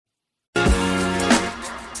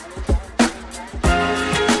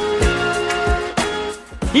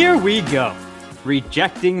Here we go.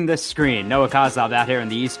 Rejecting the screen. Noah Kozlov out here on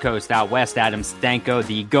the East Coast, out west, Adam Stanko,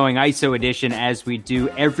 the Going ISO edition, as we do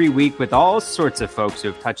every week with all sorts of folks who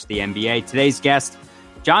have touched the NBA. Today's guest,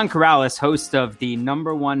 John Karalis, host of the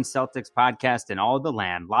number one Celtics podcast in all the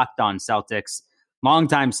land, Locked On Celtics,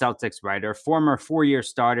 longtime Celtics writer, former four-year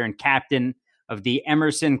starter and captain of the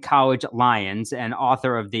Emerson College Lions, and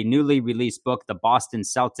author of the newly released book, The Boston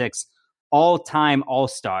Celtics All-Time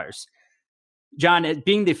All-Stars. John,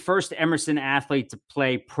 being the first Emerson athlete to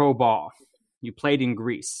play pro ball, you played in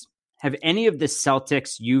Greece. Have any of the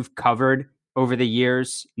Celtics you've covered over the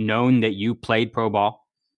years known that you played pro ball?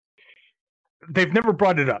 They've never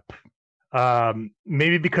brought it up.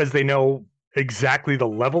 Maybe because they know exactly the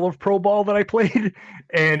level of pro ball that I played,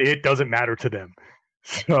 and it doesn't matter to them.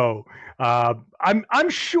 So I'm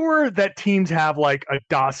sure that teams have like a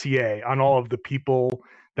dossier on all of the people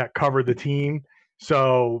that cover the team.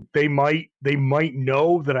 So they might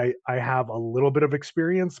know that I have a little bit of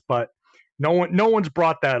experience, but no one's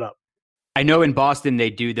brought that up. I know in Boston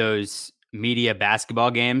they do those media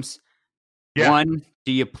basketball games. Yeah. 1,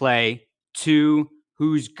 do you play? 2,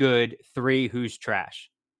 who's good? 3, who's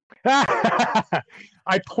trash?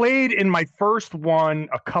 I played in my first one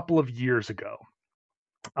a couple of years ago.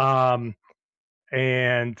 And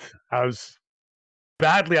I was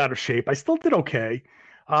badly out of shape. I still did okay.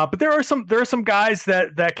 But there are some guys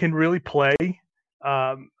that can really play.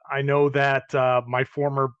 I know that my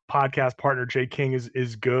former podcast partner Jay King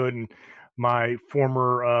is good, and my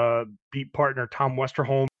former beat partner Tom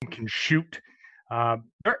Westerholm can shoot. There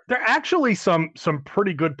are actually some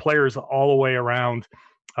pretty good players all the way around,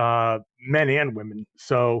 men and women.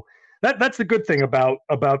 So that's the good thing about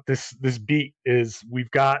this beat is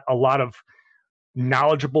we've got a lot of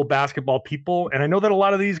knowledgeable basketball people, and I know that a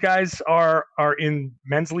lot of these guys are in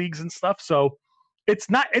men's leagues and stuff, so it's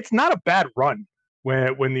not a bad run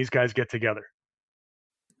when these guys get together.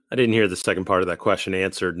 I didn't hear the second part of that question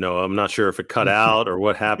answered. No, I'm not sure if it cut out or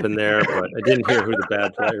what happened there, but I didn't hear who the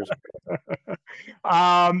bad players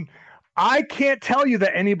are. I can't tell you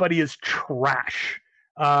that anybody is trash,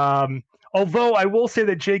 although I will say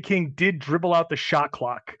that Jay King did dribble out the shot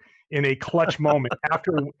clock in a clutch moment.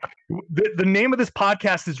 After the name of this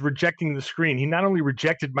podcast is Rejecting the Screen. He not only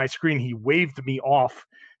rejected my screen, he waved me off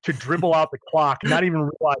to dribble out the clock, not even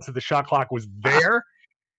realize that the shot clock was there.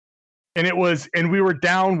 And we were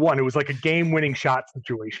down 1. It was like a game-winning shot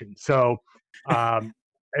situation. So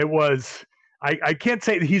it was. I can't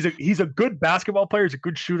say that he's a good basketball player. He's a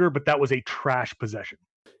good shooter, but that was a trash possession.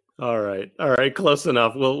 All right, close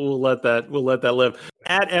enough. We'll let that live.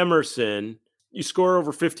 At Emerson, you score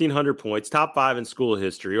over 1,500 points, top 5 in school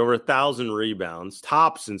history, over 1,000 rebounds,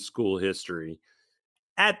 tops in school history.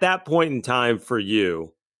 At that point in time for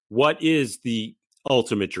you, what is the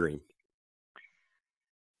ultimate dream?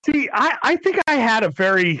 See, I think I had a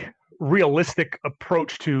very realistic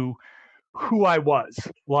approach to who I was.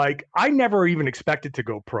 Like, I never even expected to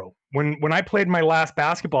go pro. When I played my last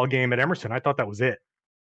basketball game at Emerson, I thought that was it.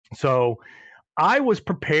 So I was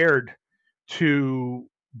prepared to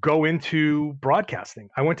go into broadcasting.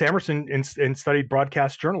 I went to Emerson and studied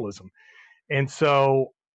broadcast journalism. And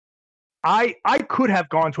so I could have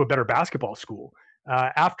gone to a better basketball school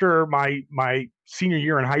after my senior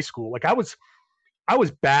year in high school. Like I was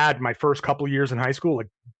bad my first couple of years in high school, like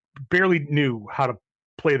barely knew how to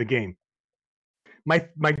play the game.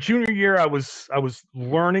 My junior year, I was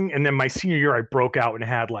learning. And then my senior year, I broke out and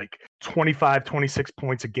had like 25, 26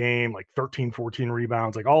 points a game, like 13, 14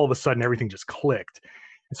 rebounds. Like all of a sudden everything just clicked.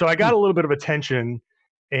 So I got a little bit of attention,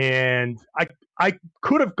 and I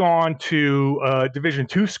could have gone to a Division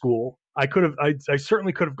II school. I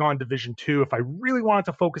certainly could have gone Division II if I really wanted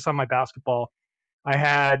to focus on my basketball. I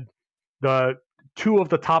had the 2 of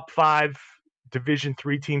the top 5 Division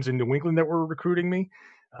III teams in New England that were recruiting me.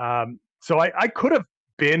 So I could have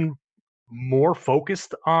been more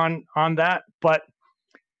focused on that. But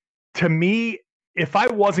to me, if I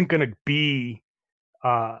wasn't going to be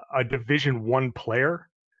a Division I player,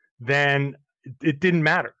 then it didn't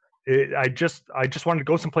matter. I just wanted to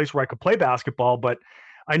go someplace where I could play basketball, but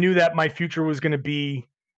I knew that my future was going to be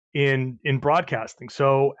in broadcasting.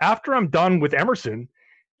 So after I'm done with Emerson,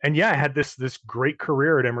 and yeah, I had this great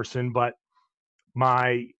career at Emerson, but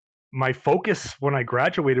my focus when I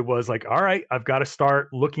graduated was like, all right, I've got to start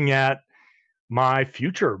looking at my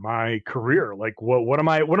future, my career. Like what am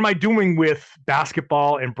I doing with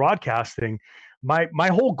basketball and broadcasting? My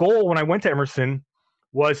whole goal when I went to Emerson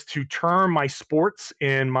was to turn my sports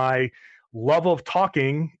and my love of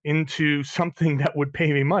talking into something that would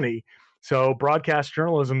pay me money. So broadcast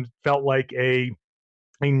journalism felt like a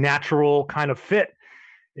natural kind of fit.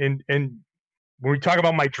 And when we talk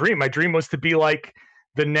about my dream was to be like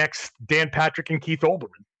the next Dan Patrick and Keith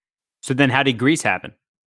Olbermann. So then how did Greece happen?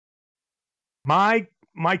 My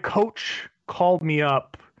coach called me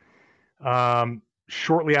up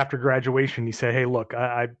shortly after graduation. He said, "Hey, look,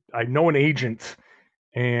 I know an agent,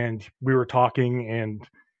 and we were talking, and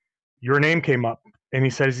your name came up, and he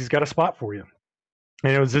says he's got a spot for you."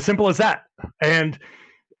 And it was as simple as that. And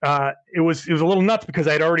it was a little nuts because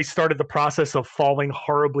I'd already started the process of falling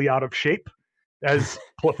horribly out of shape, as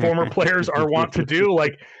former players are wont to do.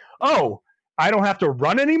 Like, oh, I don't have to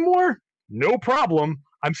run anymore? No problem.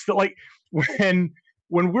 I'm still like, when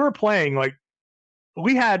we were playing, like,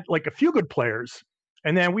 we had like a few good players,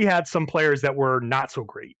 and then we had some players that were not so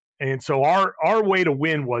great. And so our way to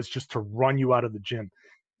win was just to run you out of the gym.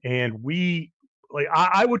 And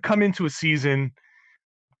I would come into a season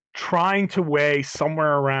trying to weigh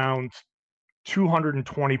somewhere around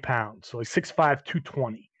 220 pounds, so like 6'5",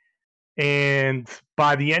 220. And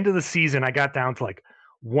by the end of the season, I got down to like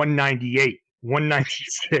 198,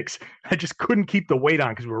 196. I just couldn't keep the weight on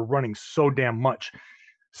because we were running so damn much.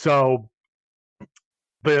 So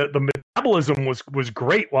the metabolism was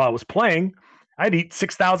great while I was playing. I'd eat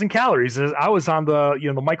 6,000 calories. I was on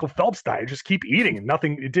the Michael Phelps diet, just keep eating and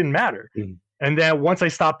it didn't matter. Mm. And then once I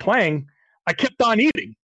stopped playing, I kept on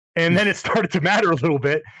eating, and then it started to matter a little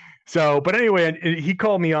bit. So, but anyway, he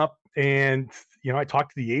called me up, and I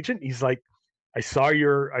talked to the agent. He's like, I saw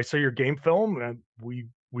your game film, and we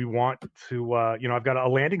want to I've got a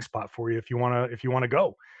landing spot for you if you want to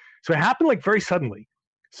go. So it happened like very suddenly.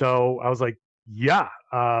 So I was like, yeah,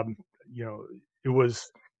 it was.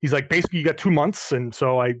 He's like, basically, you got 2 months, and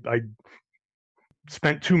so I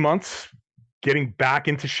spent 2 months getting back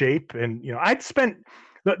into shape, and I'd spent.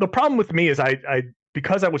 The problem with me is I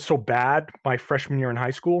because I was so bad my freshman year in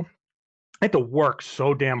high school, I had to work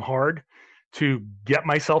so damn hard to get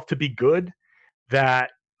myself to be good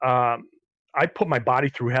that I put my body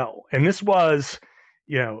through hell. And this was,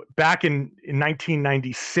 back in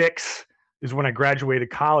 1996 is when I graduated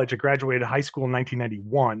college. I graduated high school in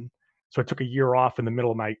 1991. So I took a year off in the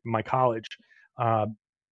middle of my college.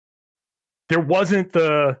 There wasn't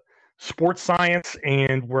the sports science,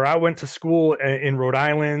 and where I went to school in Rhode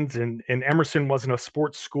Island, and Emerson wasn't a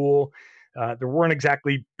sports school. There weren't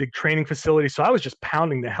exactly big training facilities. So I was just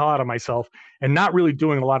pounding the hell out of myself and not really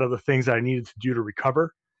doing a lot of the things that I needed to do to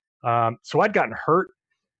recover. So I'd gotten hurt.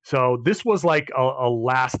 So this was like a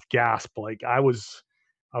last gasp. Like I was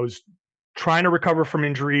trying to recover from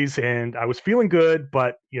injuries, and I was feeling good,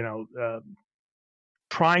 but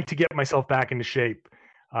trying to get myself back into shape.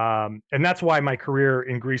 And that's why my career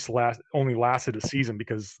in Greece only lasted a season,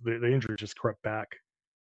 because the injury just crept back.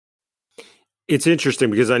 It's interesting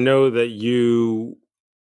because I know that you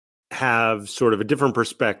have sort of a different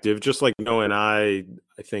perspective, just like Noah and I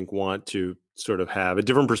think want to sort of have a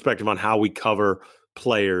different perspective on how we cover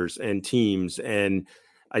players and teams. And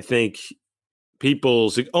I think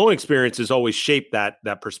people's own experiences always shape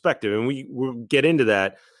that perspective. And we'll get into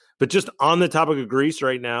that. But just on the topic of Greece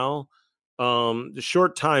right now, the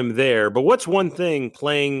short time there, but what's one thing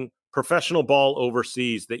playing professional ball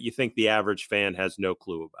overseas that you think the average fan has no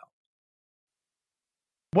clue about?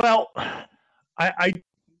 Well,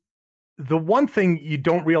 the one thing you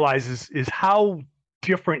don't realize is how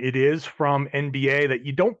different it is from NBA, that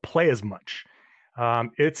you don't play as much.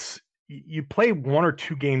 You play 1 or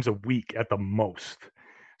 2 games a week at the most.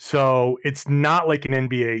 So it's not like an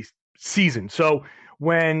NBA season. So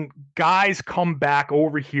when guys come back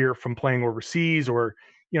over here from playing overseas, or,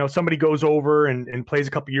 somebody goes over and plays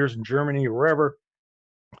a couple years in Germany or wherever,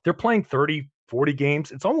 they're playing 30, 40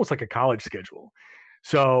 games. It's almost like a college schedule.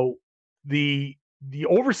 So the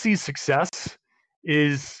overseas success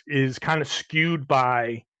is kind of skewed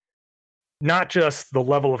by not just the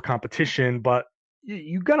level of competition, but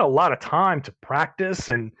you got a lot of time to practice,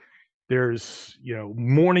 and there's,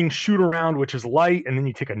 morning shoot around, which is light, and then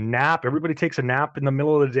you take a nap. Everybody takes a nap in the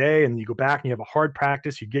middle of the day, and you go back and you have a hard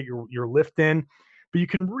practice. You get your lift in, but you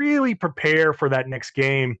can really prepare for that next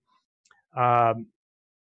game. And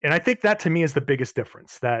I think that, to me, is the biggest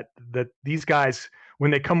difference, that these guys, when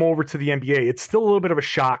they come over to the NBA, it's still a little bit of a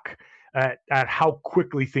shock at how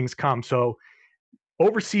quickly things come. So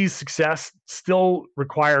overseas success still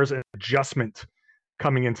requires an adjustment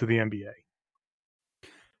coming into the NBA.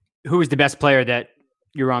 Who was the best player that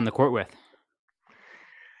you're on the court with?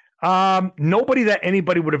 Nobody that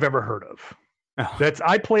anybody would have ever heard of. Oh.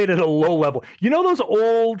 I played at a low level. Those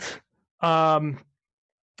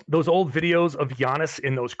old videos of Giannis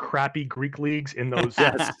in those crappy Greek leagues, in those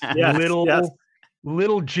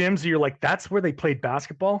little gyms. You're like, that's where they played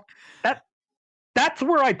basketball. That's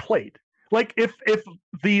where I played. Like if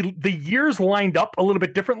the years lined up a little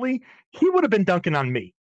bit differently, he would have been dunking on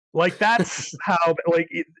me. Like that's how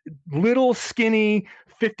little skinny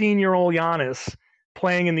 15-year-old Giannis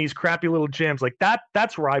playing in these crappy little gyms like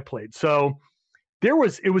that's where I played. So it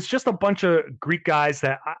was just a bunch of Greek guys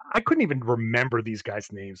that I couldn't even remember these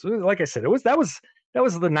guys' names. Like I said, that was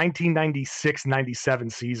the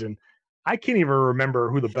 1996-97 season. I can't even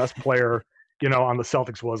remember who the best player, on the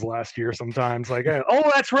Celtics was last year sometimes. Like,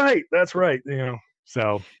 oh, that's right.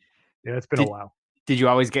 So yeah, it's been a while. Did you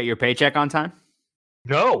always get your paycheck on time?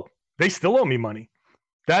 No, they still owe me money.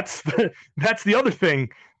 That's the other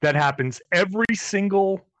thing that happens. Every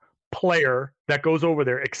single player that goes over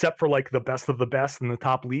there, except for like the best of the best in the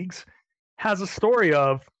top leagues, has a story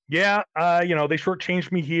of, they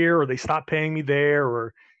shortchanged me here, or they stopped paying me there,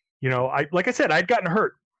 or, like I said, I'd gotten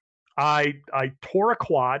hurt. I tore a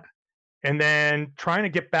quad, and then trying to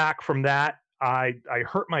get back from that, I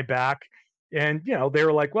hurt my back, and they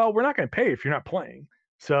were like, well, we're not going to pay if you're not playing.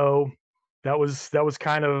 So that was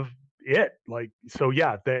kind of it. Like, so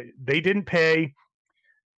yeah, they didn't pay.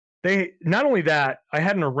 They, not only that, I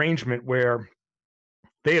had an arrangement where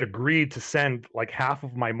they had agreed to send like half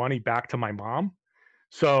of my money back to my mom.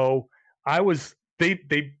 So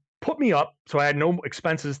they put me up, so I had no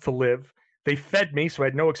expenses to live. They fed me, so I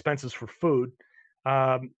had no expenses for food.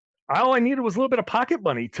 All I needed was a little bit of pocket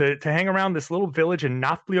money to hang around this little village in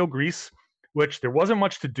Nafplio, Greece, which there wasn't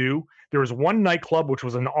much to do. There was one nightclub, which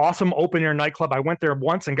was an awesome open air nightclub. I went there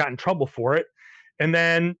once and got in trouble for it. And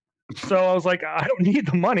then, so I was like, I don't need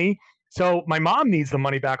the money. So my mom needs the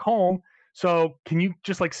money back home. So can you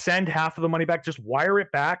just like send half of the money back, just wire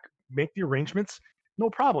it back, make the arrangements? No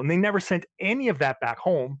problem. They never sent any of that back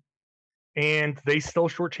home, and they still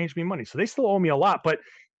shortchanged me money. So they still owe me a lot, but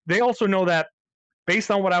they also know that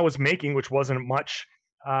based on what I was making, which wasn't much,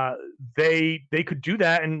 they could do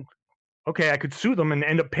that. And okay, I could sue them and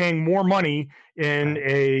end up paying more money in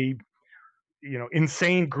a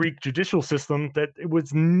insane Greek judicial system that it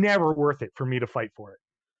was never worth it for me to fight for it.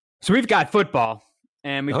 So we've got football,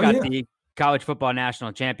 and we've got the college football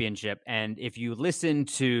national championship. And if you listen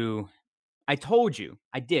to, I told you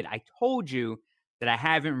that I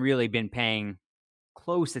haven't really been paying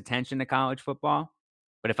close attention to college football.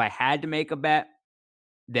 But if I had to make a bet,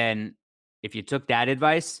 then if you took that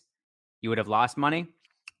advice, you would have lost money.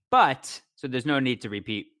 But so there's no need to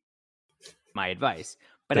repeat my advice.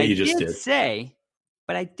 But I did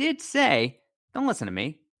say, don't listen to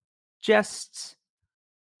me. Just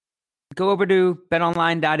go over to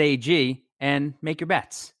betonline.ag and make your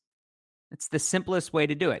bets. It's the simplest way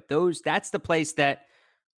to do it. That's the place that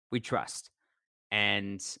we trust.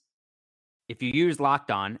 And if you use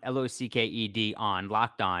Locked On, LOCKED on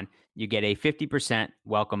Locked On, you get a 50%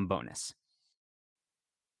 welcome bonus.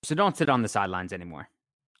 So don't sit on the sidelines anymore.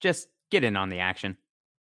 Just get in on the action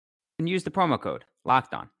and use the promo code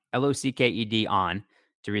Locked On, LOCKED on,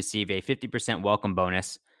 to receive a 50% welcome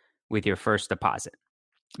bonus with your first deposit.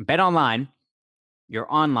 Bet Online,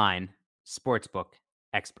 your online sportsbook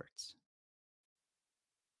experts.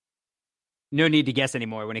 No need to guess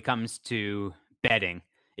anymore when it comes to betting.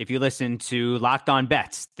 If you listen to Locked On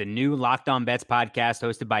Bets, the new Locked On Bets podcast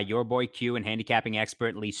hosted by your boy Q and handicapping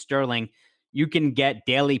expert Lee Sterling, you can get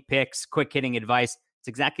daily picks, quick hitting advice. It's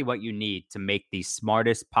exactly what you need to make the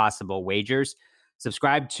smartest possible wagers.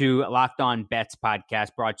 Subscribe to Locked On Bets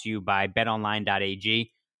podcast, brought to you by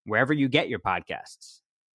betonline.ag, wherever you get your podcasts.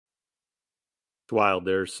 It's wild.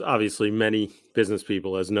 There's obviously many business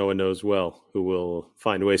people, as Noah knows well, who will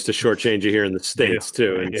find ways to shortchange you here in the States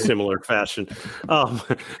too, in similar fashion.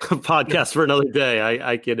 Podcast for another day,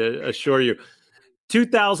 I can assure you.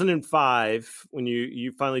 2005, when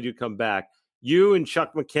you finally do come back, you and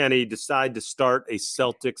Chuck McKenney decide to start a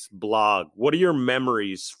Celtics blog. What are your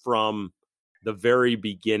memories from the very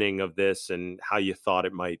beginning of this and how you thought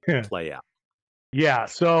it might play out? Yeah,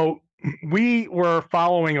 so we were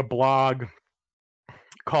following a blog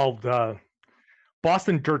called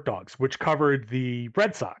Boston Dirt Dogs, which covered the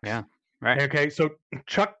Red Sox. Yeah, right. Okay, so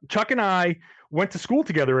Chuck and I went to school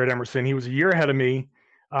together at Emerson. He was a year ahead of me.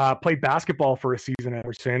 Played basketball for a season at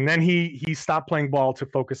Emerson, and then he stopped playing ball to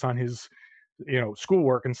focus on his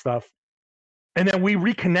schoolwork and stuff. And then we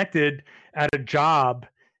reconnected at a job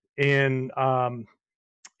in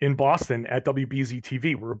Boston at WBZ TV.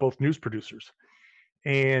 We were both news producers,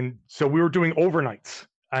 and so we were doing overnights.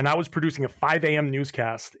 And I was producing a 5 a.m.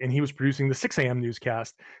 newscast, and he was producing the 6 a.m.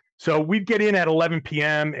 newscast. So we'd get in at 11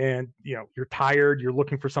 p.m. and you're tired, you're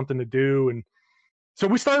looking for something to do, and so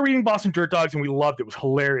we started reading Boston Dirt Dogs, and we loved it. It was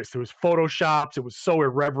hilarious. There was photoshops. It was so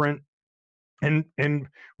irreverent. And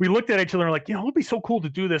we looked at each other and like, it would be so cool to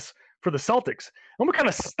do this for the Celtics. And we kind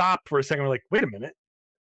of stopped for a second. We're like, wait a minute.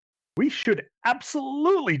 We should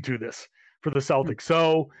absolutely do this for the Celtics.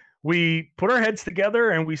 So we put our heads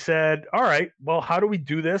together and we said, all right, well, how do we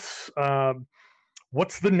do this?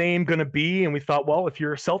 What's the name going to be? And we thought, well, if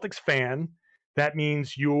you're a Celtics fan, that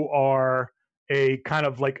means you are a kind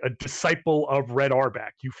of like a disciple of Red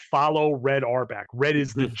Auerbach. You follow Red Auerbach. Red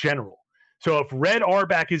is the general. So if Red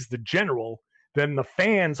Auerbach is the general, then the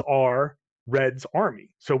fans are Red's Army.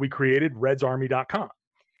 So we created redsarmy.com.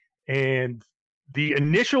 And the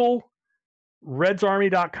initial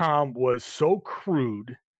redsarmy.com was so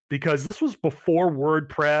crude because this was before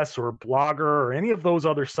WordPress or Blogger or any of those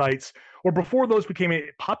other sites, or before those became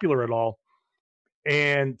popular at all.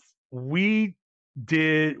 And we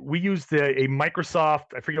used a Microsoft,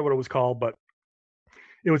 I forget what it was called, but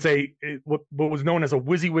it was what was known as a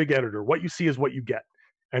WYSIWYG editor. What you see is what you get.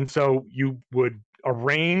 And so you would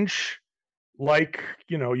arrange like,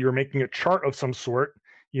 you're making a chart of some sort,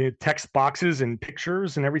 text boxes and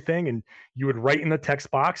pictures and everything. And you would write in the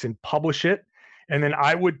text box and publish it. And then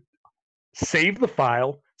I would save the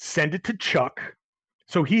file, send it to Chuck.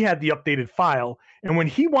 So he had the updated file. And when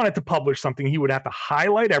he wanted to publish something, he would have to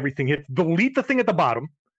highlight everything, delete the thing at the bottom.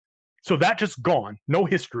 So that just gone, no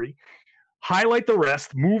history. Highlight the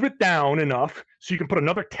rest, move it down enough so you can put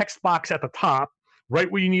another text box at the top,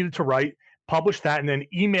 write what you needed to write, publish that, and then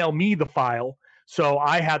email me the file. So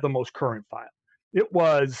I had the most current file. It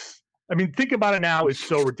was, think about it now, it's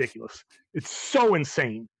so ridiculous. It's so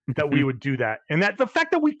insane that we would do that. And that the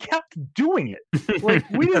fact that we kept doing it, like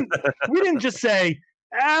we didn't just say,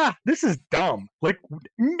 this is dumb. Like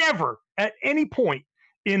never at any point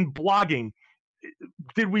in blogging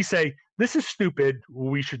did we say, this is stupid,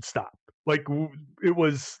 we should stop. Like it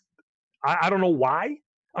was, I don't know why.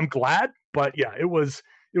 I'm glad, but yeah, it was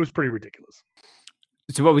pretty ridiculous.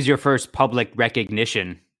 So what was your first public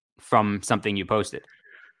recognition from something you posted?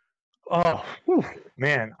 Oh,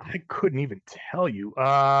 man, I couldn't even tell you.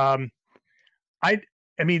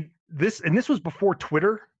 This was before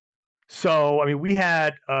Twitter. So, we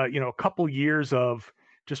had, a couple years of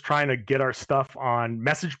just trying to get our stuff on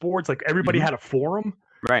message boards. Like everybody had a forum.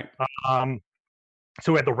 Right.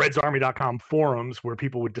 So we had the redsarmy.com forums where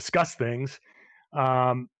people would discuss things.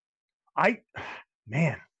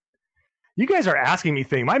 You guys are asking me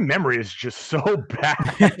things. My memory is just so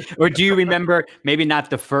bad. Or do you remember, maybe not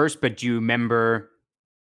the first, but do you remember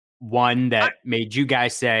one that made you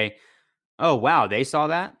guys say, oh, wow, they saw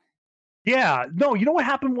that? Yeah. No, you know what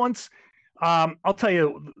happened once? I'll tell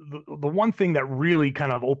you, the one thing that really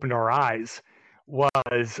kind of opened our eyes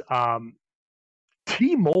was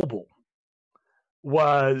T-Mobile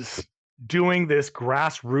was doing this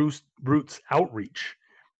grassroots outreach,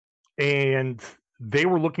 and they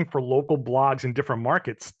were looking for local blogs in different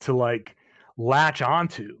markets to like latch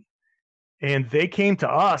onto. And they came to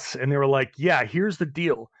us and they were like, yeah, here's the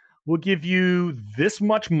deal. We'll give you this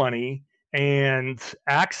much money and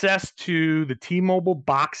access to the T-Mobile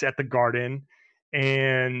box at the Garden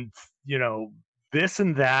and, this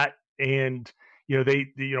and that. And,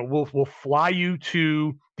 we'll fly you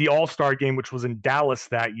to the All-Star game, which was in Dallas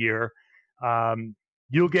that year.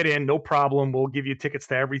 You'll get in, no problem. We'll give you tickets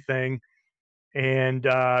to everything. And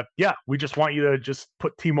we just want you to just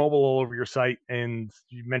put T-Mobile all over your site. And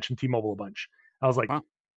you mentioned T-Mobile a bunch. I was like, wow.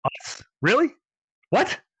 Us? Really?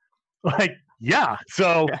 What? Like, yeah.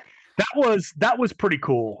 So that was pretty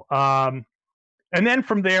cool. And then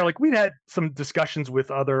from there, like we'd had some discussions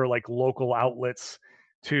with other like local outlets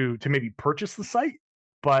to maybe purchase the site.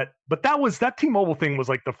 But that T-Mobile thing was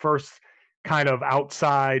like the first kind of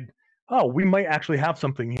outside, oh, we might actually have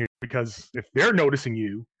something here, because if they're noticing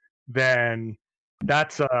you, then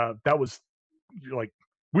that was like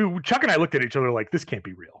Chuck and I looked at each other like, this can't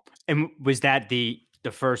be real. And was that the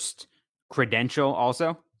first credential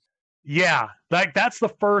also? Yeah, that's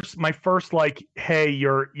my first like, hey,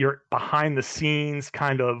 you're behind the scenes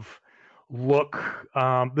kind of look.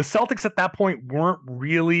 The Celtics at that point weren't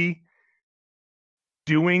really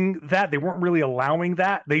doing that. They weren't really allowing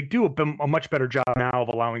that. They do a much better job now of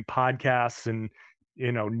allowing podcasts and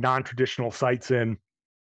non-traditional sites in.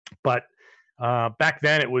 But back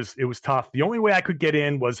then it was tough. The only way I could get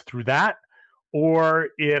in was through that, or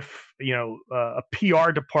if a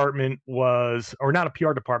PR department or not a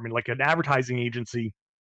PR department, like an advertising agency,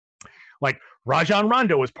 like Rajon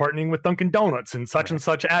Rondo was partnering with Dunkin' Donuts, and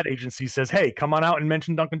such ad agency says, hey, come on out and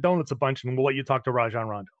mention Dunkin' Donuts a bunch, and we'll let you talk to Rajon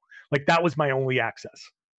Rondo. Like that was my only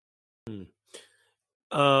access.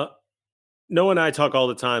 Noah and I talk all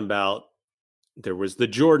the time about there was the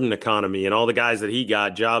Jordan economy and all the guys that he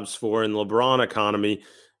got jobs for, and LeBron economy.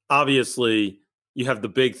 obviously you have the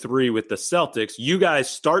big three with the Celtics. You guys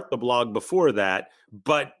start the blog before that,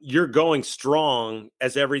 but you're going strong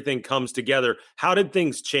as everything comes together. How did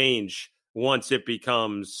things change once it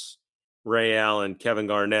becomes Ray Allen, Kevin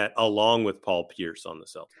Garnett, along with Paul Pierce on the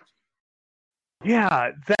Celtics?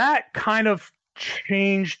 Yeah, that kind of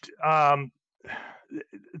changed.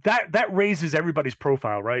 That raises everybody's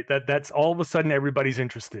profile, right? That's all of a sudden everybody's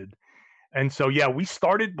interested. And so, yeah, we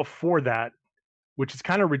started before that, which is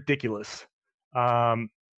kind of ridiculous. But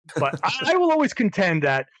I will always contend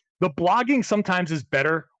that the blogging sometimes is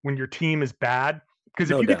better when your team is bad, because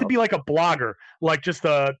if you get to be like a blogger, like just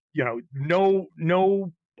no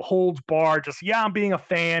holds barred, just I'm being a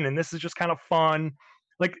fan and this is just kind of fun.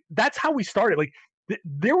 Like that's how we started. Like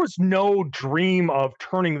there was no dream of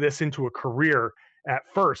turning this into a career at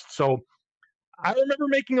first. So I remember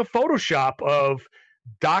making a Photoshop of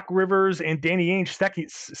Doc Rivers and Danny Ainge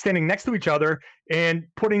standing next to each other and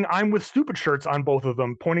putting "I'm with stupid" shirts on both of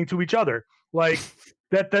them, pointing to each other. Like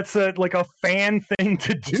that's a fan thing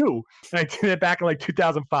to do. And I did it back in like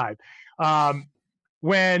 2005.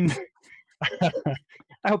 When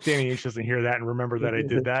I hope Danny Ainge doesn't hear that and remember that I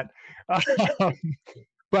did that.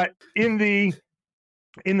 But in the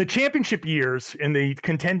championship years, in the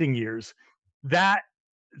contending years, that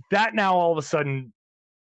now all of a sudden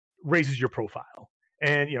raises your profile.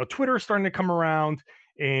 And Twitter is starting to come around,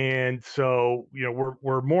 and so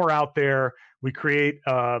we're more out there. We create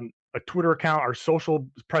a Twitter account. Our social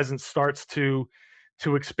presence starts to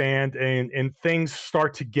expand, and things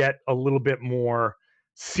start to get a little bit more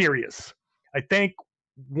serious. I think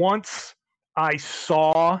once I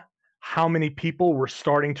saw how many people were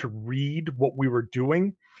starting to read what we were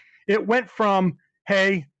doing, it went from,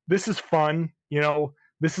 hey, this is fun,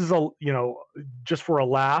 this is just for a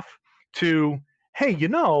laugh, to, hey,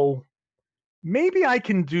 maybe I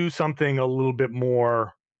can do something a little bit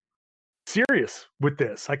more serious with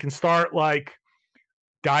this. I can start like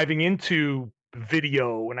diving into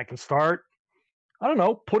video, and I can start, I don't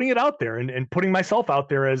know, putting it out there and putting myself out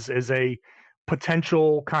there as a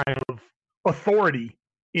potential kind of authority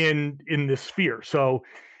in this sphere. So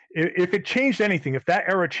if it changed anything, if that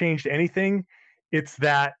era changed anything, it's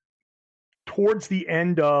that towards the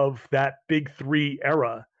end of that big three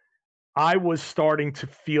era, I was starting to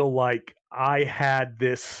feel like I had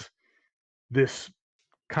this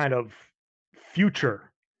kind of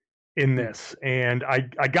future in this. And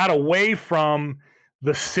I got away from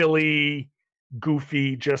the silly,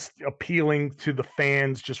 goofy, just appealing to the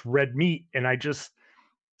fans, just red meat. And I just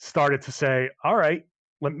started to say, all right,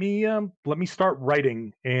 let me start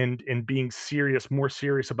writing and being more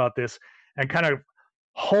serious about this, and kind of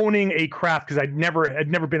honing a craft, because had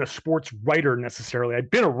never been a sports writer necessarily.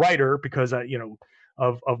 I'd been a writer because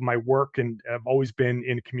of my work, and I've always been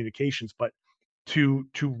in communications, but to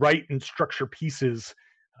write and structure pieces,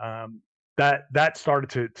 that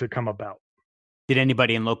started to come about. Did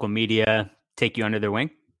anybody in local media take you under their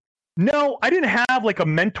wing? No, I didn't have like a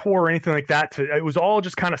mentor or anything like that. It was all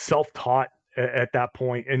just kind of self-taught at that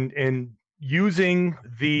point, and using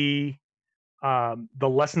the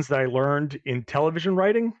lessons that I learned in television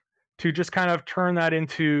writing to just kind of turn that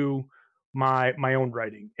into my own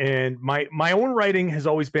writing. And my own writing has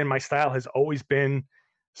always been, my style has always been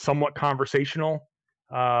somewhat conversational.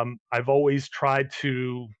 I've always tried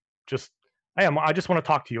to I just want to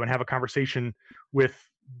talk to you and have a conversation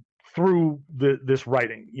through this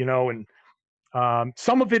writing, and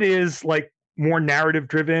some of it is like more narrative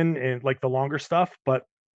driven and like the longer stuff, but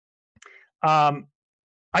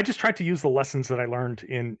I just tried to use the lessons that I learned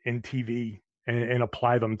in TV and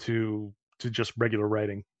apply them to just regular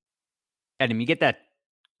writing. Adam, you get that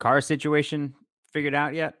car situation figured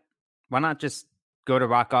out yet? Why not just go to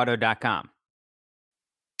rockauto.com?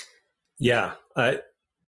 Yeah, I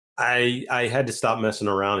had to stop messing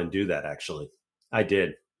around and do that. Actually, I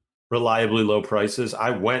did. Reliably low prices.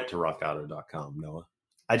 I went to rockauto.com, Noah.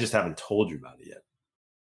 I just haven't told you about it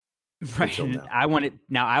yet. Right. I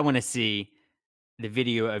want to see the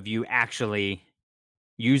video of you actually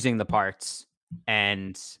using the parts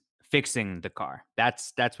and fixing the car.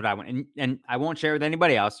 That's what I want. And I won't share it with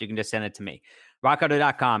anybody else. You can just send it to me.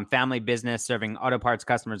 RockAuto.com, family business serving auto parts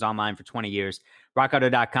customers online for 20 years.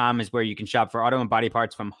 RockAuto.com is where you can shop for auto and body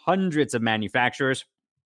parts from hundreds of manufacturers.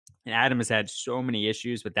 And Adam has had so many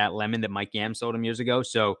issues with that lemon that Mike Yam sold him years ago.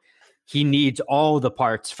 So he needs all the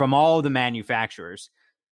parts from all the manufacturers.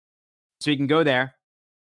 So you can go there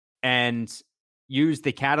and use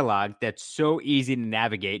the catalog that's so easy to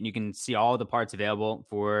navigate, and you can see all the parts available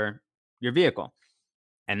for your vehicle.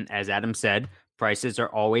 And as Adam said, prices are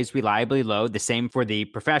always reliably low, the same for the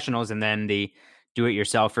professionals and then the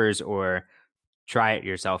do-it-yourselfers or try it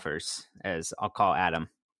yourselfers, as I'll call Adam.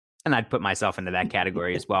 And I'd put myself into that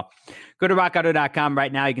category as well. Go to rockauto.com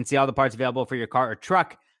right now. You can see all the parts available for your car or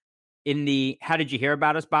truck. In the How Did You Hear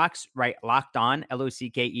About Us box, write Locked On,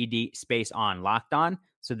 LOCKED space on, Locked On,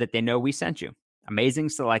 so that they know we sent you. Amazing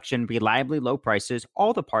selection, reliably low prices,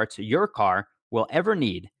 all the parts your car will ever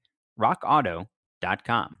need.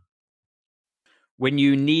 rockauto.com. When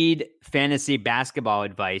you need fantasy basketball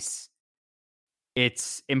advice,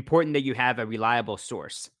 it's important that you have a reliable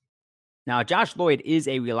source. Now, Josh Lloyd is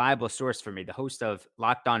a reliable source for me, the host of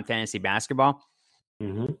Locked On Fantasy Basketball,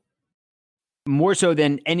 more so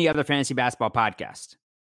than any other fantasy basketball podcast.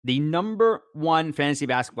 The number one fantasy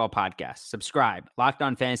basketball podcast. Subscribe, Locked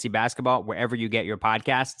On Fantasy Basketball, wherever you get your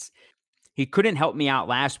podcasts. He couldn't help me out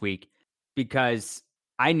last week because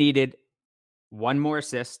I needed one more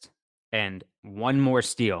assist and one more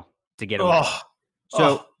steal to get away.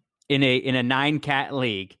 In a 9-cat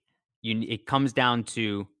league, it comes down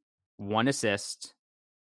to one assist,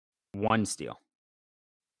 one steal.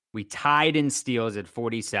 We tied in steals at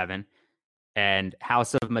 47, and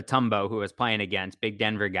House of Mutombo, who I was playing against, big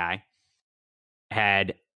Denver guy,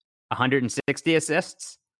 had 160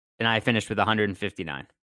 assists, and I finished with 159.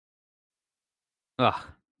 Ugh,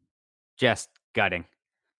 just gutting.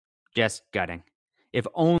 Just gutting. If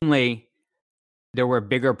only there were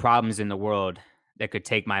bigger problems in the world that could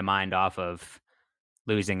take my mind off of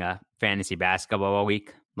losing a fantasy basketball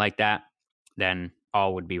week like that, then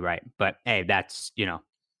all would be right. But hey, that's,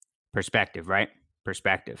 perspective, right?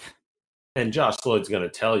 Perspective. And Josh Lloyd's going to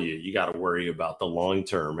tell you, you got to worry about the long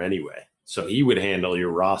term anyway. So he would handle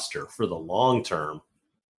your roster for the long term.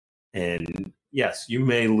 And yes, you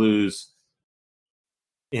may lose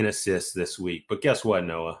in assists this week, but guess what,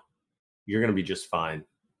 Noah? You're going to be just fine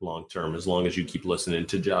long term as long as you keep listening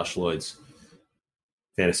to Josh Lloyd's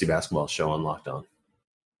fantasy basketball show on Locked On.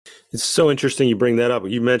 It's so interesting you bring that up.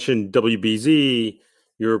 You mentioned WBZ.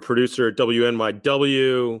 You're a producer at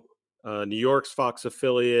WNYW, New York's Fox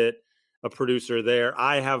affiliate, a producer there.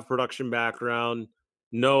 I have production background.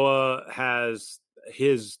 Noah has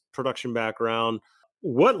his production background.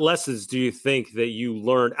 What lessons do you think that you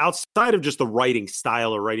learned outside of just the writing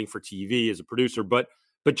style or writing for TV as a producer, but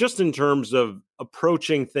just in terms of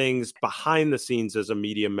approaching things behind the scenes as a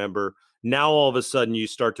media member? Now, all of a sudden, you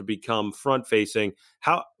start to become front-facing.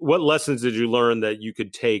 What lessons did you learn that you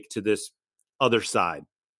could take to this other side?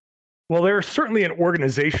 Well, there's certainly an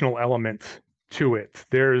organizational element to it.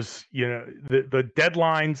 There's, the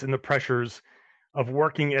deadlines and the pressures of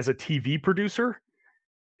working as a TV producer.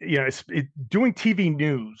 Doing TV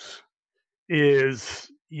news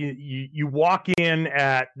is you walk in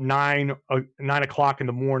at 9 o'clock in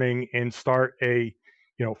the morning and start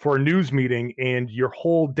for a news meeting, and your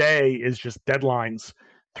whole day is just deadlines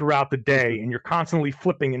throughout the day, and you're constantly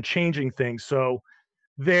flipping and changing things. So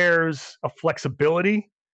there's a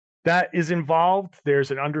flexibility that is involved.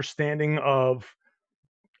 There's an understanding of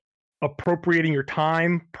appropriating your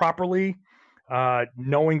time properly,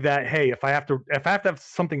 knowing that, hey, if I have to have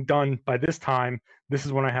something done by this time, this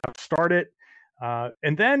is when I have to start it.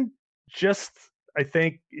 And then I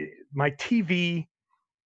think my TV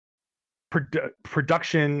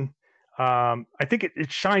production, I think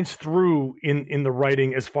it shines through in the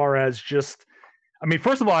writing as far as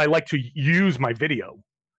first of all, I like to use my video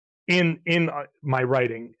in my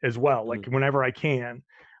writing as well, like whenever I can.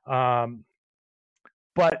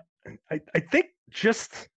 But I think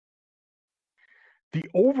just the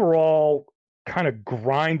overall kind of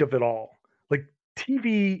grind of it all, like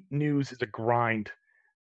TV news is a grind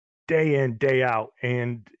day in, day out,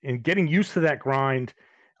 and getting used to that grind,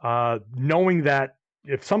 knowing that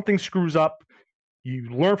if something screws up, you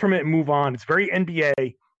learn from it and move on. It's very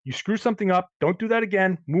NBA. You screw something up, don't do that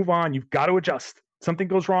again, move on. You've got to adjust. Something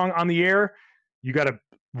goes wrong on the air, you got to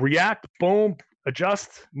react, boom,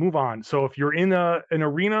 adjust, move on. So if you're in an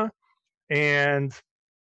arena and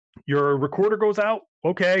your recorder goes out,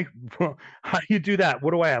 okay, how do you do that?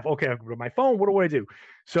 What do I have? Okay, I go to my phone. What do I do?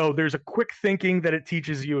 So there's a quick thinking that it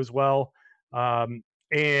teaches you as well. And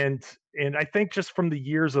I think just from the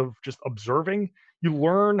years of just observing, you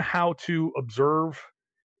learn how to observe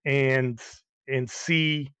and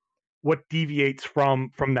see what deviates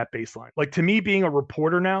from that baseline. Like, to me, being a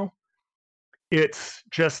reporter now, it's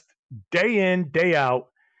just day in, day out,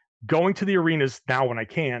 going to the arenas now when I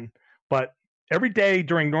can, but every day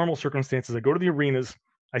during normal circumstances, I go to the arenas,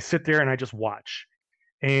 I sit there and I just watch.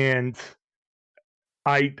 And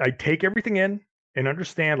I take everything in and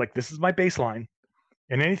understand, like, this is my baseline.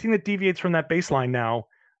 And anything that deviates from that baseline now,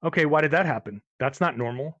 okay, why did that happen? That's not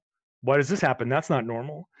normal. Why does this happen? That's not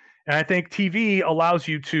normal. And I think TV allows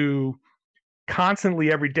you to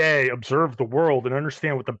constantly every day observe the world and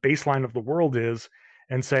understand what the baseline of the world is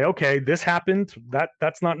and say, okay, this happened.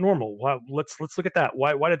 That's not normal. Well, let's look at that.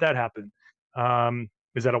 Why did that happen?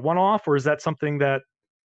 Is that a one-off, or is that something that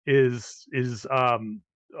is a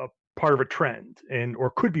part of a trend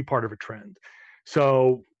or could be part of a trend?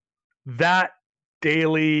 So that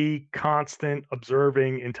daily constant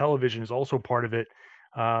observing in television is also part of it,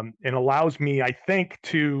 and allows me, I think,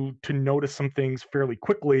 to notice some things fairly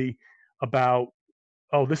quickly about,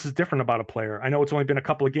 oh, this is different about a player. I know it's only been a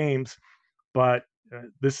couple of games, but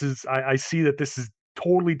I see that this is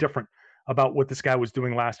totally different about what this guy was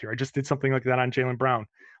doing last year. I just did something like that on Jaylen Brown.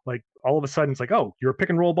 Like, all of a sudden it's like, oh, you're a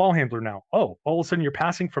pick and roll ball handler now. Oh, all of a sudden you're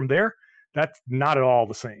passing from there. That's not at all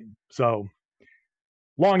the same. So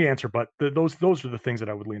long answer, but those are the things that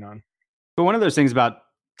I would lean on. But one of those things about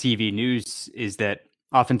TV news is that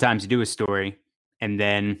oftentimes you do a story and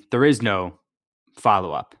then there is no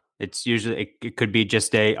follow-up. It's usually, it could be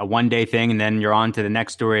just a one-day thing, and then you're on to the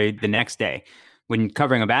next story the next day. When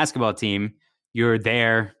covering a basketball team, you're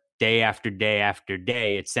there day after day after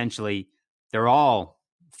day. Essentially, they're all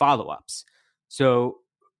follow-ups. So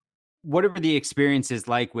whatever the experience is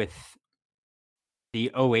like with the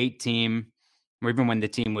 2008 team, or even when the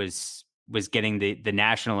team was getting the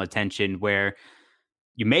national attention, where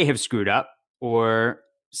you may have screwed up, or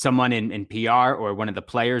someone in PR or one of the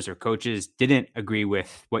players or coaches didn't agree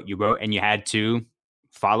with what you wrote, and you had to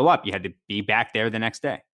follow up. You had to be back there the next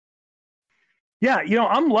day. Yeah,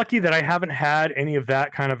 I'm lucky that I haven't had any of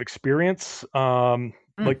that kind of experience.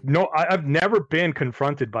 I've never been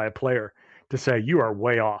confronted by a player to say, you are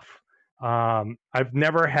way off. I've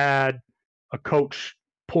never had a coach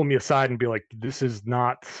pull me aside and be like, this is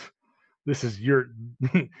your,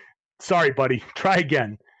 sorry, buddy, try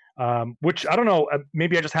again. Which I don't know,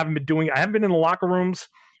 maybe I just haven't been doing. I haven't been in the locker rooms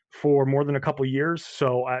for more than a couple of years.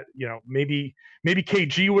 So maybe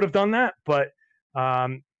KG would have done that, but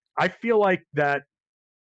I feel like that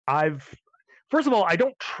first of all, I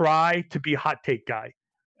don't try to be a hot take guy.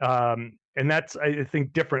 And that's, I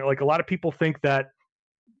think, different. Like, a lot of people think that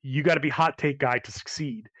you got to be hot take guy to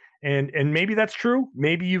succeed. And maybe that's true.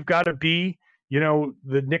 Maybe you've got to be,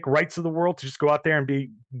 the Nick Wrights of the world, to just go out there and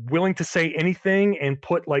be willing to say anything and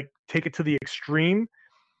take it to the extreme.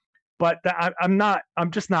 But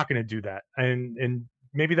I'm just not going to do that. And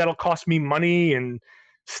maybe that'll cost me money and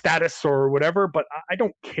status or whatever, but I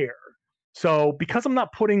don't care. So because I'm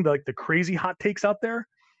not putting the crazy hot takes out there,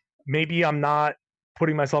 maybe I'm not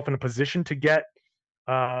putting myself in a position to get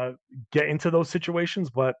into those situations.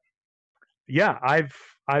 But yeah, I've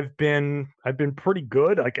been pretty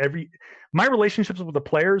good. Like, my relationships with the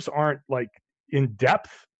players aren't like in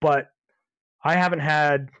depth, but I haven't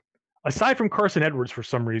had, aside from Carson Edwards for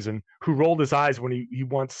some reason, who rolled his eyes when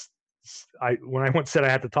when I once said I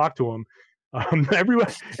had to talk to him. Every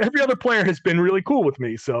other player has been really cool with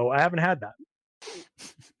me, so I haven't had that.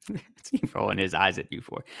 He's rolling his eyes at you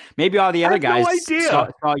for. Maybe all the other guys saw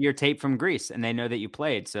your tape from Greece and they know that you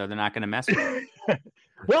played, so they're not going to mess with you.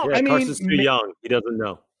 Well, yeah, Carson's too young. He doesn't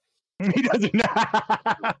know. He doesn't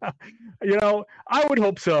know. I would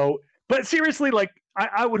hope so. But seriously, like,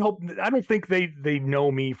 I would hope. I don't think they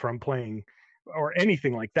know me from playing or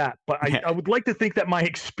anything like that. But I would like to think that my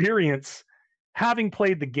experience, having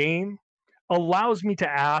played the game, allows me to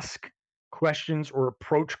ask questions or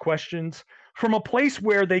approach questions from a place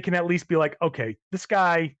where they can at least be like, okay, this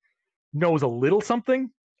guy knows a little something.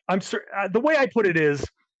 The way I put it is,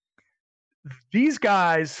 these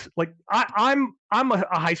guys, like, I'm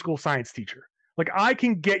a high school science teacher. Like, I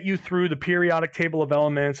can get you through the periodic table of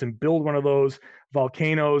elements and build one of those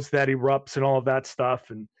volcanoes that erupts and all of that stuff,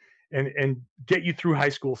 and get you through high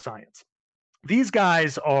school science. These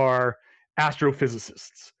guys are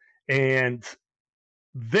astrophysicists, and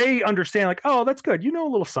they understand, like, oh, that's good, a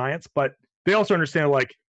little science, but they also understand,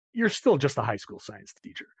 like, you're still just a high school science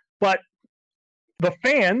teacher. But the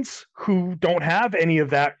fans who don't have any of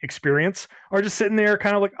that experience are just sitting there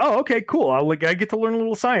kind of like, oh, okay, cool. I get to learn a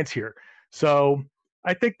little science here. So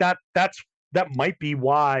I think that might be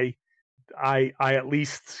why I at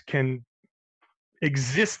least can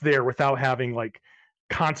exist there without having like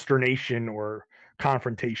consternation or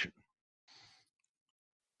confrontation.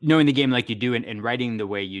 Knowing the game like you do, and writing the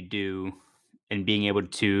way you do, and being able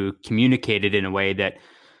to communicate it in a way that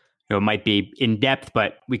might be in depth,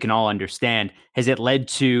 but we can all understand. Has it led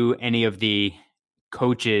to any of the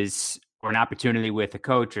coaches, or an opportunity with a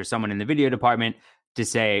coach or someone in the video department to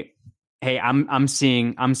say, hey, I'm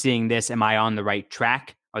seeing this. Am I on the right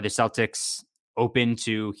track? Are the Celtics open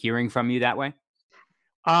to hearing from you that way?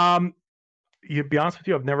 To be honest with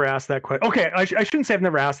you, I've never asked that question. Okay, I shouldn't say I've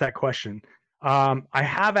never asked that question. I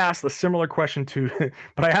have asked a similar question to,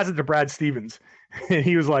 but I asked it to Brad Stevens, and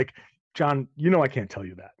he was like, "John, I can't tell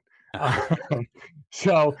you that."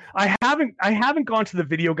 So I haven't gone to the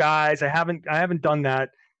video guys. I haven't done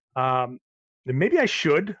that. Maybe I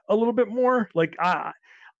should a little bit more. Like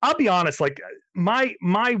I'll be honest. Like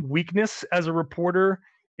my weakness as a reporter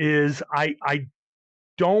is I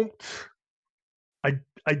don't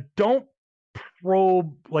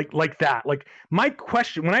probe like that. Like my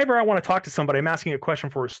question, whenever I want to talk to somebody, I'm asking a question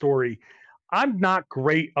for a story. I'm not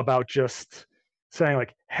great about just saying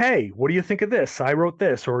like, "Hey, what do you think of this? I wrote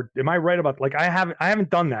this," or "Am I right about?" Like I haven't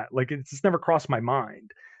done that. Like it's just never crossed my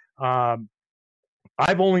mind.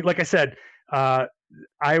 I've only, like I said, I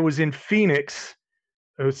was in Phoenix.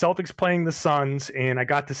 The Celtics playing the Suns, and I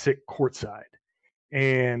got to sit courtside.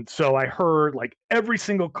 And so I heard like every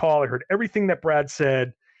single call. I heard everything that Brad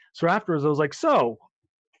said. So afterwards, I was like, "So,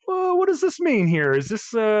 what does this mean here? Is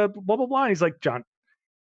this blah blah blah?" And he's like, "John,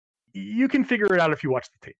 you can figure it out if you watch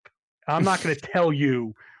the tape. I'm not going to tell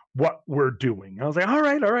you what we're doing." I was like, "All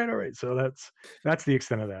right." So that's the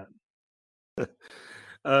extent of that.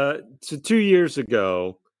 So 2 years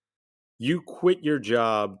ago, you quit your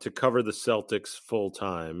job to cover the Celtics full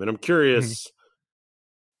time, and I'm curious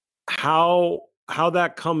how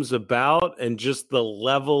that comes about, and just the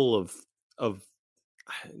level of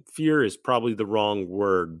fear is probably the wrong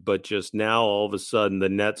word, but just now all of a sudden the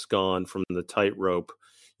net's gone from the tightrope.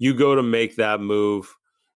 You go to make that move.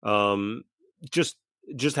 Just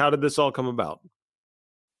how did this all come about?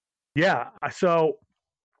 Yeah. So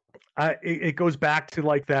it goes back to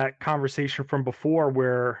like that conversation from before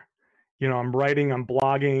where, I'm writing, I'm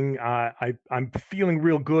blogging, I'm feeling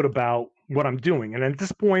real good about what I'm doing. And at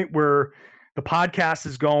this point where the podcast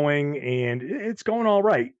is going and it's going all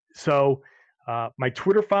right. So my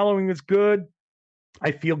Twitter following is good.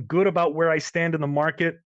 I feel good about where I stand in the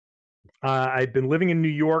market. I've been living in New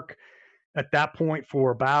York at that point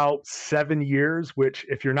for about 7 years, which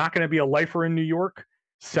if you're not going to be a lifer in New York,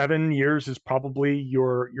 7 years is probably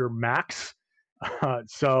your max.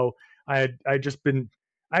 So I'd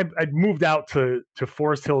moved out to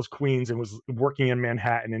Forest Hills, Queens, and was working in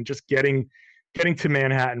Manhattan, and just getting to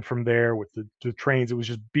Manhattan from there with the trains, it was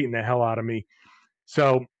just beating the hell out of me.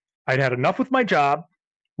 So I'd had enough with my job,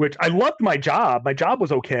 which I loved my job. My job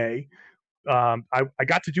was okay. I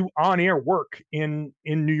got to do on-air work in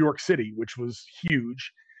New York City, which was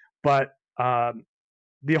huge. But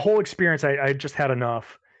the whole experience, I just had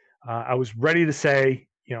enough. I was ready to say,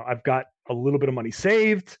 I've got a little bit of money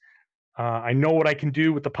saved. I know what I can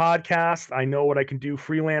do with the podcast. I know what I can do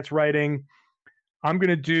freelance writing. I'm going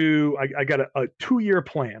to do, I got a 2-year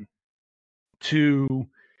plan to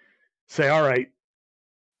say, all right,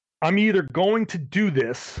 I'm either going to do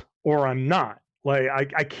this or I'm not.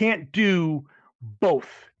 Like I can't do both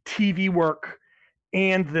TV work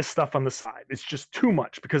and this stuff on the side. It's just too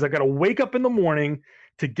much because I got to wake up in the morning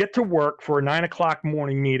to get to work for a 9:00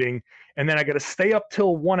 morning meeting. And then I got to stay up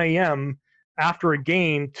till 1 a.m. after a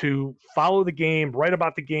game to follow the game, write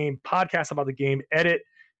about the game, podcast about the game, edit,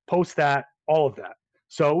 post that, all of that.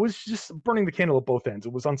 So it was just burning the candle at both ends.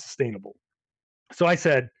 It was unsustainable. So I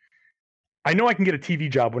said, I know I can get a TV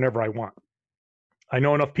job whenever I want. I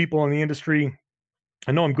know enough people in the industry.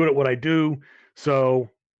 I know I'm good at what I do. So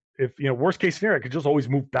if, worst case scenario, I could just always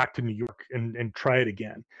move back to New York and try it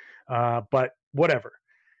again. But whatever.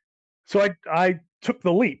 So I took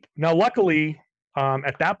the leap. Now, luckily,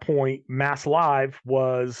 at that point, Mass Live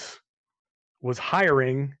was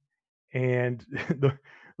hiring. And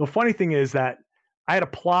the funny thing is that I had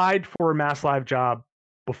applied for a Mass Live job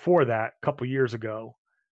before that, a couple years ago,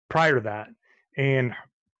 prior to that, and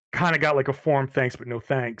kind of got like a form, thanks, but no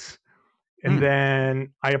thanks. And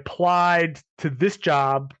then I applied to this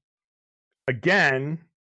job again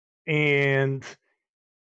and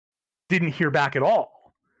didn't hear back at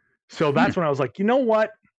all. So that's when I was like, you know what?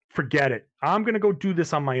 Forget it. I'm going to go do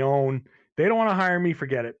this on my own. They don't want to hire me.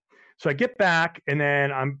 Forget it. So I get back, and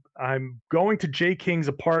then I'm going to Jay King's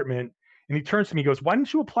apartment, and he turns to me and goes, "Why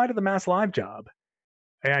didn't you apply to the Mass Live job?"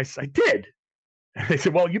 And I did. And they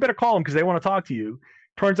said, "Well, you better call them because they want to talk to you."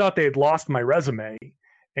 Turns out they had lost my resume.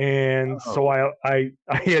 And so I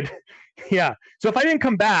had, yeah. So if I didn't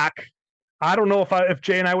come back, I don't know if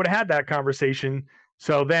Jay and I would have had that conversation.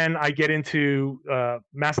 So then I get into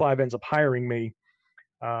Mass Live ends up hiring me.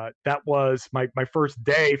 That was my first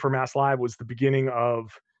day for Mass Live was the beginning of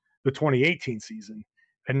the 2018 season.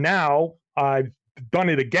 And now I've done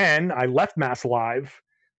it again. I left Mass Live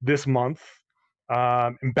this month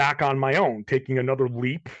and back on my own, taking another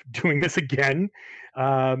leap, doing this again.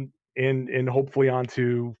 And hopefully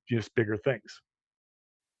onto just bigger things.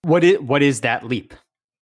 What is that leap?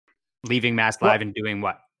 Leaving Mass Live and doing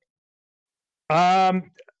what?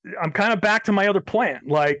 I'm kind of back to my other plan.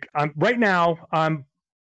 Like right now,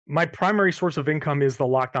 my primary source of income is the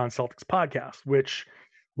Locked On Celtics podcast, which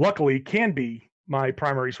luckily can be my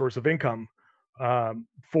primary source of income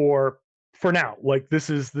for now. Like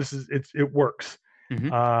it works.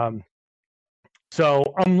 Mm-hmm. So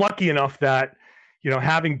I'm lucky enough that,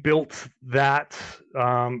 having built that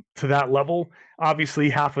to that level, obviously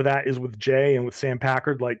half of that is with Jay and with Sam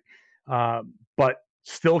Packard, but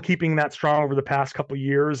still keeping that strong over the past couple of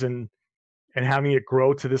years and having it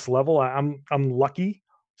grow to this level, I'm lucky.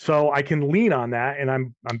 So I can lean on that, and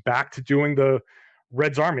I'm back to doing the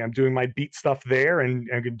Reds Army. I'm doing my beat stuff there, and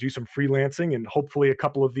I'm going to do some freelancing, and hopefully a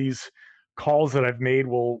couple of these calls that I've made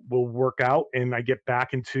will work out, and I get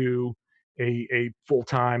back into a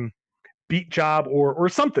full-time beat job or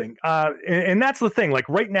something. And that's the thing. Like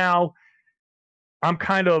right now, I'm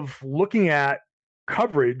kind of looking at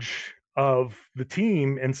coverage of the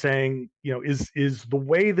team and saying, is the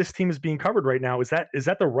way this team is being covered right now, is that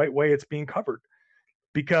the right way it's being covered?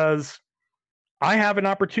 Because I have an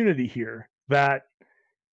opportunity here that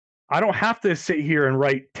I don't have to sit here and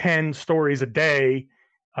write 10 stories a day,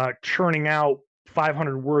 churning out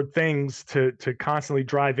 500-word things to constantly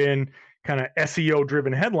drive in kind of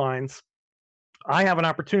SEO-driven headlines. I have an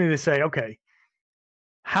opportunity to say, okay,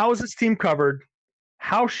 how is this team covered?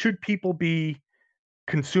 How should people be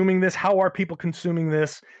consuming this? How are people consuming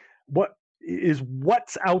this?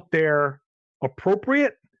 What's out there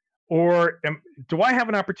appropriate? Or do I have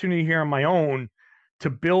an opportunity here on my own to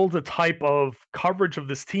build a type of coverage of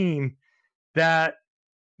this team that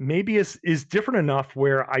maybe is different enough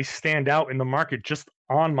where I stand out in the market just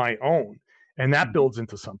on my own? And that builds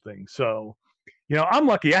into something. So, I'm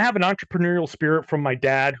lucky. I have an entrepreneurial spirit from my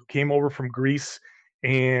dad, who came over from Greece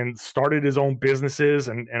and started his own businesses.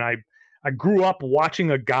 And I grew up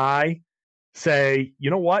watching a guy say, you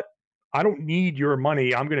know what? I don't need your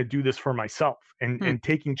money. I'm going to do this for myself, and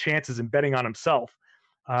taking chances and betting on himself,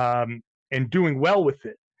 and doing well with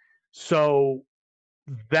it. So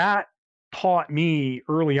that taught me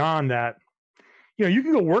early on that, you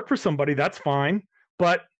can go work for somebody, that's fine,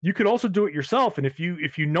 but you could also do it yourself. And if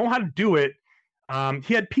you know how to do it,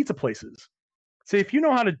 he had pizza places. Say, if you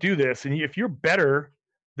know how to do this and if you're better,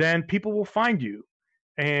 then people will find you.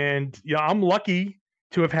 And I'm lucky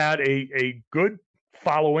to have had a good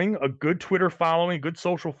following, a good Twitter following, good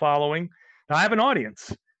social following. Now I have an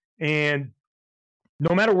audience, and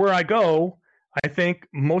no matter where I go, I think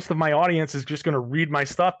most of my audience is just going to read my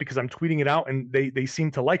stuff because I'm tweeting it out, and they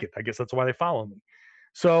seem to like it. I guess that's why they follow me.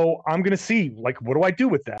 So I'm going to see, what do I do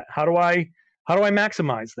with that? How do I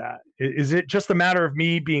maximize that? Is it just a matter of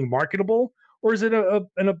me being marketable, or is it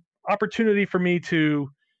an opportunity for me to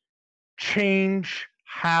change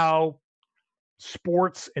how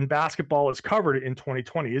sports and basketball is covered in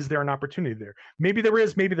 2020? Is there an opportunity there? Maybe there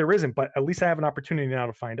is, maybe there isn't, but at least I have an opportunity now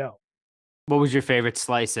to find out. What was your favorite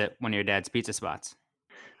slice at one of your dad's pizza spots?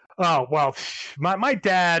 Oh, well, my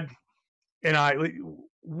dad and I,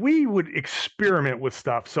 we would experiment with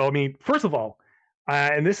stuff. So, I mean, first of all,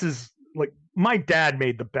 and this is my dad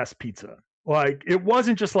made the best pizza. It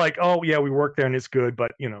wasn't just oh yeah, we work there and it's good,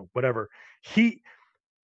 but whatever.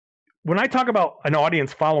 When I talk about an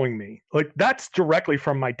audience following me, that's directly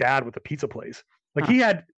from my dad with the pizza place. He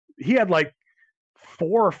had 4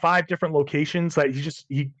 or 5 different locations that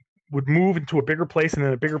he would move into a bigger place and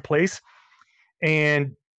then a bigger place.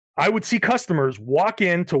 And I would see customers walk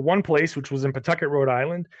into one place, which was in Pawtucket, Rhode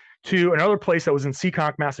Island, to another place that was in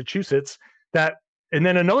Seekonk, Massachusetts, and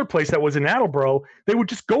then another place that was in Attleboro. They would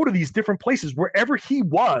just go to these different places. Wherever he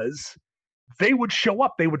was, they would show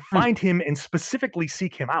up. They would find him and specifically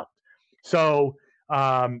seek him out. So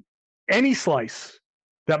any slice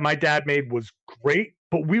that my dad made was great,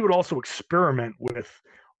 but we would also experiment with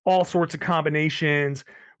all sorts of combinations.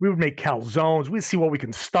 We would make calzones. We'd see what we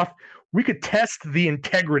can stuff. We could test the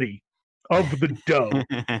integrity of the dough.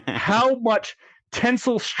 How much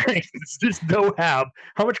tensile strength does this dough have?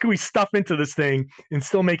 How much can we stuff into this thing and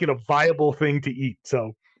still make it a viable thing to eat?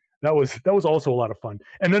 So that was also a lot of fun.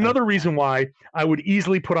 And another reason why I would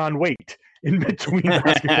easily put on weight in between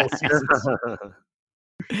basketball seasons.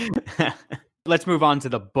 Let's move on to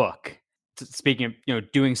the book. Speaking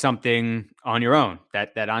of, doing something on your own,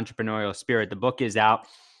 that entrepreneurial spirit, the book is out.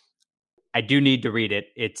 I do need to read it.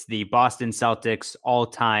 It's the Boston Celtics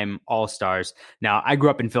all-time All-Stars. Now, I grew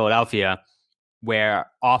up in Philadelphia, where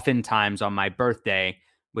oftentimes on my birthday,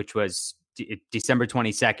 which was December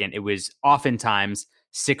 22nd, it was oftentimes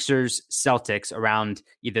Sixers, Celtics around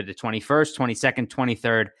either the 21st, 22nd,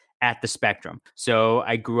 23rd, at the Spectrum. So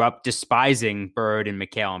I grew up despising Bird and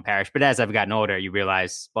McHale and Parrish. But as I've gotten older, you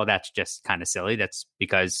realize, well, that's just kind of silly. That's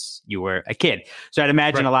because you were a kid. So I'd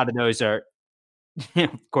imagine a lot of those are, of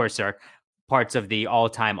course, are parts of the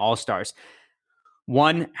all-time All-Stars.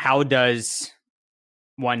 One, how does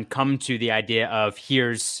one come to the idea of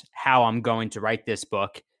here's how I'm going to write this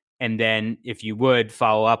book? And then if you would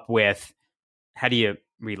follow up with, how do you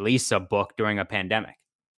release a book during a pandemic?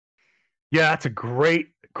 Yeah, that's a great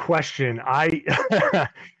question.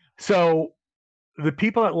 So the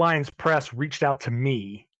people at Lions Press reached out to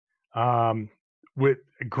me with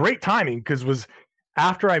great timing, because it was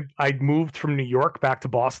after I'd moved from New York back to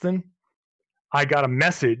Boston. I got a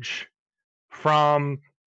message from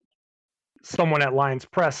someone at Lions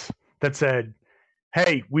Press that said,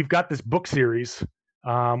 "Hey, we've got this book series.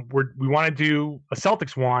 We want to do a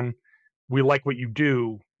Celtics one. We like what you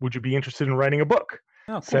do. Would you be interested in writing a book?"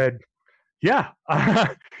 Oh, cool. Said, "Yeah,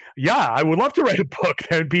 yeah, I would love to write a book.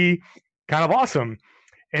 That'd be kind of awesome."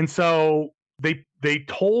 And so they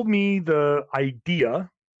told me the idea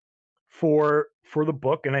for the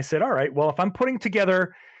book, and I said, "All right, well, if I'm putting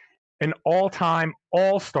together an all-time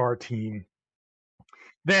all-star team,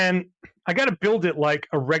 then I got to build it like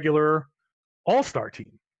a regular all-star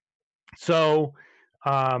team." So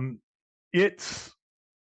it's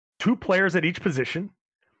 2 players at each position.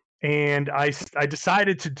 And I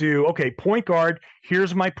decided to do, okay, point guard,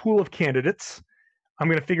 here's my pool of candidates. I'm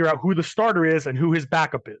going to figure out who the starter is and who his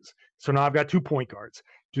backup is. So now I've got 2 point guards.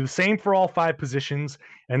 Do the same for all 5 positions.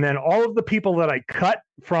 And then all of the people that I cut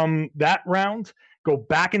from that round go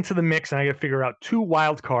back into the mix, and I got to figure out 2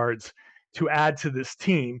 wild cards to add to this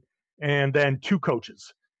team, and then 2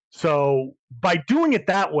 coaches. So by doing it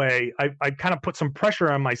that way, I kind of put some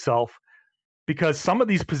pressure on myself, because some of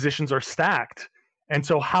these positions are stacked. And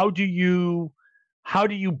so how do you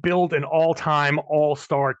build an all-time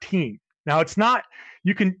all-star team? Now, it's not,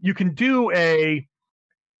 you can do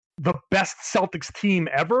the best Celtics team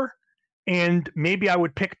ever, and maybe I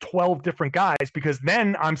would pick 12 different guys, because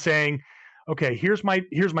then I'm saying, okay, here's my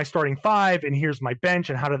starting 5 and here's my bench,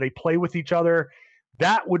 and how do they play with each other?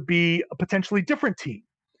 That would be a potentially different team.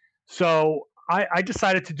 So I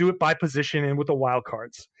decided to do it by position and with the wild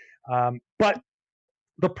cards. But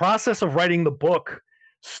the process of writing the book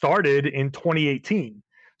started in 2018.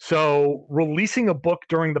 So releasing a book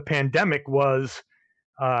during the pandemic was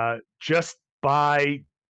just by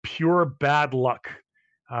pure bad luck.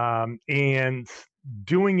 And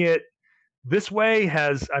doing it this way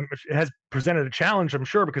has presented a challenge, I'm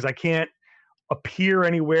sure, because I can't appear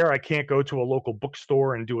anywhere. I can't go to a local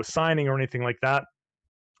bookstore and do a signing or anything like that.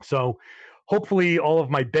 So hopefully all of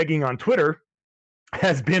my begging on Twitter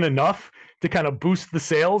has been enough to kind of boost the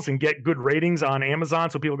sales and get good ratings on Amazon,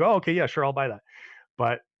 so people go, "Oh, okay, yeah, sure, I'll buy that."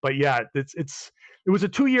 But yeah, it was a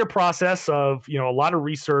 2-year process of, a lot of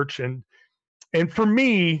research, and for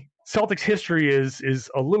me, Celtics history is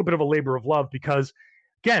a little bit of a labor of love, because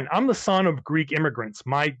again, I'm the son of Greek immigrants.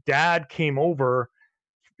 My dad came over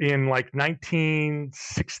in like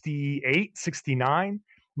 1968, 69.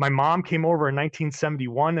 My mom came over in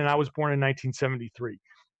 1971, and I was born in 1973.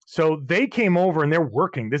 So they came over and they're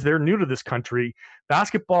working. They're new to this country.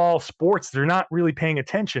 Basketball, sports, they're not really paying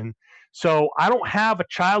attention. So I don't have a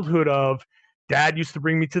childhood of dad used to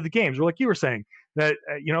bring me to the games, or like you were saying, that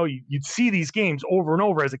you'd see these games over and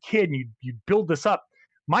over as a kid, and you'd build this up.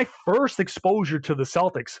 My first exposure to the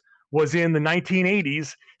Celtics was in the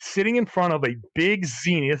 1980s, sitting in front of a big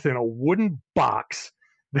Zenith in a wooden box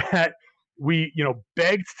that we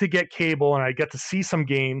begged to get cable, and I got to see some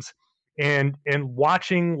games. And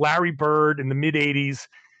watching Larry Bird in the mid 80s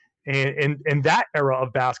and that era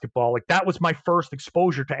of basketball, like that was my first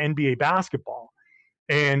exposure to NBA basketball.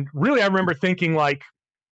 And really, I remember thinking, like,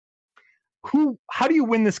 how do you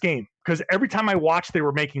win this game? Because every time I watched, they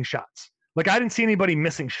were making shots. Like, I didn't see anybody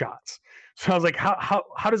missing shots. So I was like, how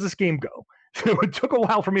does this game go? So it took a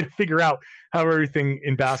while for me to figure out how everything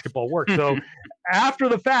in basketball works. So after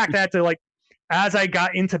the fact, I had to, like, as I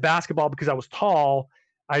got into basketball, because I was tall,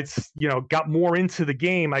 I got more into the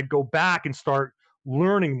game, I'd go back and start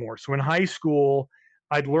learning more. So in high school,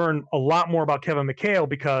 I'd learn a lot more about Kevin McHale,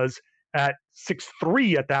 because at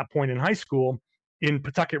 6'3" at that point in high school in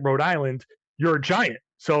Pawtucket, Rhode Island, you're a giant.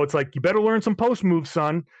 So it's like, you better learn some post moves,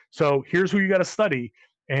 son. So here's who you got to study.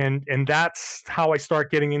 And that's how I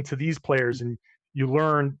start getting into these players. And you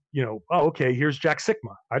learn, oh, okay, here's Jack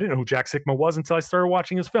Sikma. I didn't know who Jack Sikma was until I started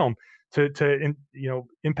watching his film to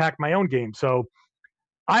impact my own game. So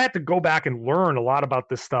I had to go back and learn a lot about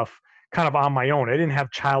this stuff kind of on my own. I didn't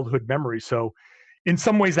have childhood memories. So in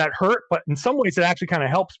some ways that hurt, but in some ways it actually kind of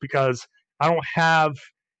helps, because I don't have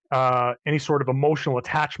any sort of emotional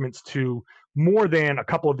attachments to more than a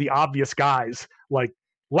couple of the obvious guys. Like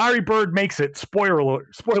Larry Bird makes it. Spoiler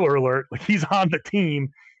alert! Like he's on the team,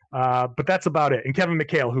 but that's about it. And Kevin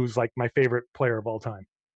McHale, who's like my favorite player of all time.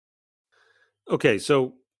 Okay,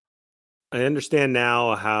 so I understand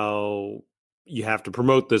now how you have to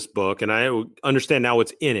promote this book, and I understand now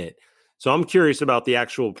what's in it. So I'm curious about the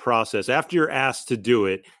actual process. After you're asked to do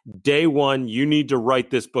it, day one, you need to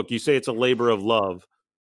write this book. You say it's a labor of love.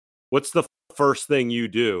 What's the first thing you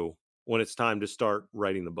do when it's time to start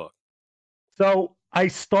writing the book? So I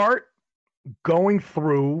start going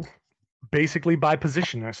through basically by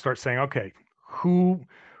position. I start saying, okay, who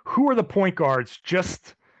are the point guards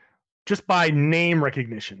just by name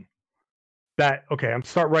recognition? That, okay, I'm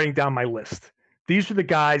start writing down my list. These are the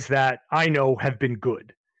guys that I know have been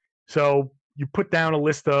good. So you put down a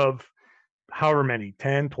list of however many,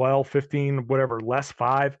 10, 12, 15, whatever, less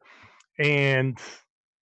 5. And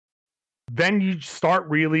then you start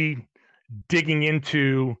really digging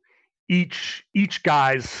into each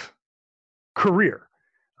guy's career.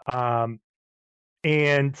 And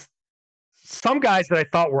some guys that I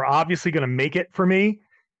thought were obviously going to make it for me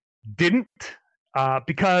didn't,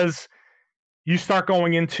 because you start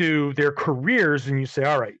going into their careers and you say,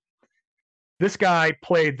 all right, this guy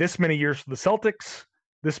played this many years for the Celtics,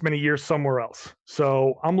 this many years somewhere else.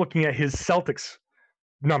 So I'm looking at his Celtics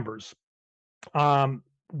numbers.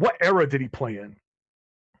 What era did he play in?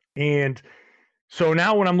 And so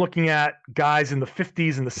now when I'm looking at guys in the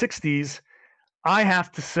 50s and the 60s, I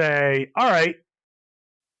have to say, all right,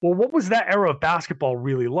 well, what was that era of basketball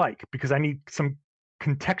really like? Because I need some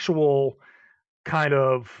contextual kind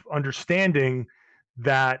of understanding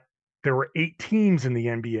that there were 8 teams in the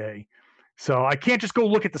NBA. So I can't just go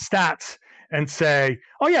look at the stats and say,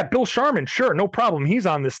 oh yeah, Bill Sharman, sure, no problem. He's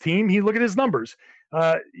on this team. Look at his numbers.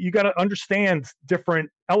 You got to understand different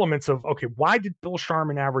elements of, okay, why did Bill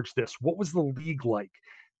Sharman average this? What was the league like?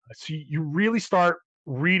 So you really start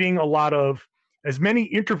reading a lot of, as many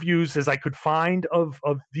interviews as I could find of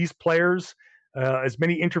these players, as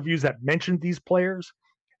many interviews that mentioned these players,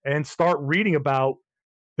 and start reading about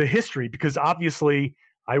the history, because obviously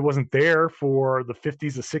I wasn't there for the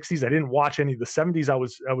 50s, the 60s. I didn't watch any of the 70s. I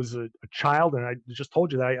was a child, and I just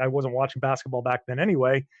told you that I wasn't watching basketball back then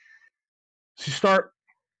anyway. So you start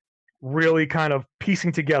really kind of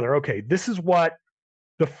piecing together, okay, this is what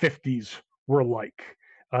the 50s were like.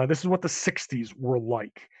 This is what the 60s were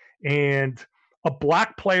like. And a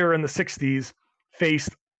black player in the 60s faced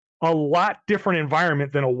a lot different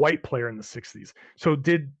environment than a white player in the 60s. So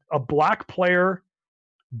did a black player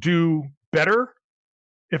do better?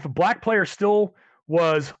 If a black player still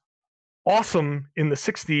was awesome in the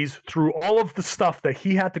 60s through all of the stuff that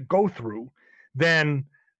he had to go through, then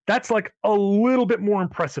that's like a little bit more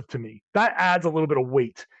impressive to me. That adds a little bit of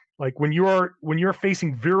weight. Like when you're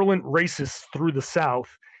facing virulent racists through the South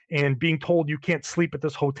and being told you can't sleep at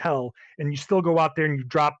this hotel, and you still go out there and you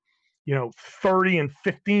drop, 30 and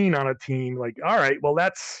 15 on a team, like, all right, well,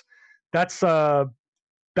 that's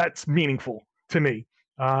meaningful to me.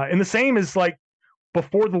 And the same is like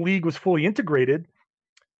before the league was fully integrated,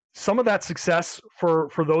 some of that success for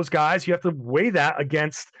those guys, you have to weigh that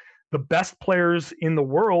against the best players in the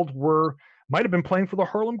world might have been playing for the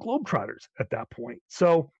Harlem Globetrotters at that point.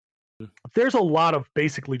 So there's a lot of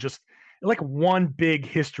basically just like one big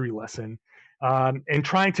history lesson, and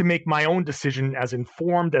trying to make my own decision as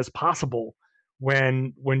informed as possible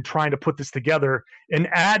when trying to put this together, and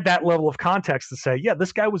add that level of context to say, yeah,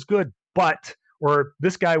 this guy was good, or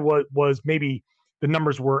this guy was maybe the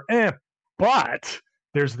numbers were, but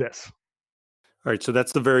there's this. All right. So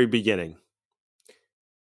that's the very beginning.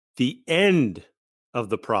 The end of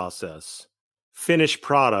the process, finished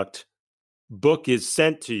product, book is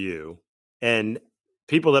sent to you, and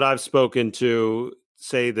people that I've spoken to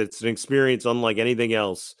say that it's an experience unlike anything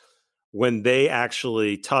else when they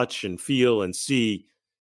actually touch and feel and see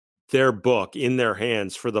their book in their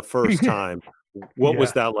hands for the first time. What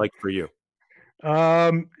was that like for you?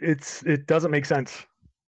 It doesn't make sense.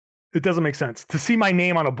 It doesn't make sense to see my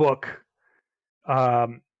name on a book.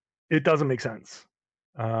 It doesn't make sense.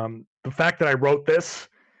 The fact that I wrote this,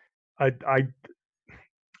 I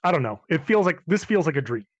don't know. This feels like a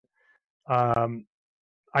dream.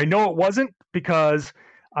 I know it wasn't, because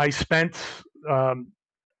I spent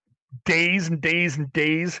days and days and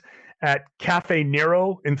days at Cafe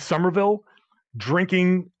Nero in Somerville,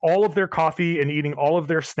 drinking all of their coffee and eating all of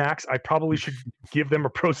their snacks. I probably should give them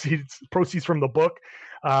proceeds from the book.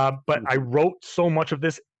 But I wrote so much of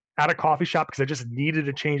this at a coffee shop because I just needed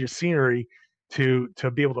a change of scenery to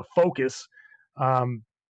be able to focus. I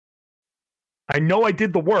know I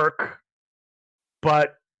did the work,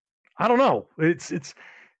 but I don't know. It's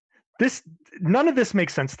this. None of this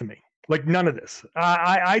makes sense to me. Like none of this.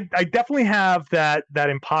 I definitely have that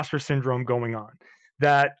imposter syndrome going on.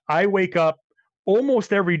 That I wake up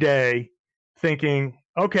almost every day thinking,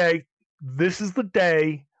 okay, this is the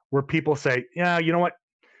day where people say, yeah, you know what?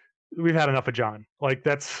 We've had enough of John. Like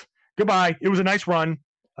that's goodbye. It was a nice run.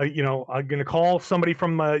 I'm going to call somebody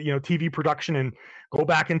from TV production and go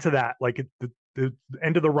back into that. Like at the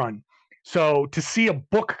end of the run. So to see a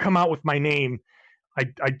book come out with my name,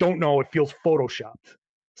 I don't know. It feels photoshopped.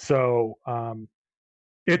 So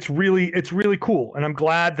it's really cool, and I'm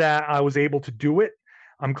glad that I was able to do it.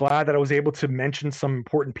 I'm glad that I was able to mention some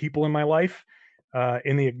important people in my life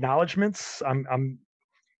in the acknowledgments.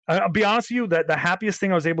 I'll be honest with you that the happiest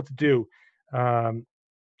thing I was able to do.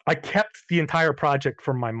 I kept the entire project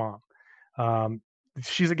from my mom.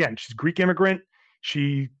 She's Greek immigrant.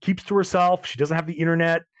 She keeps to herself. She doesn't have the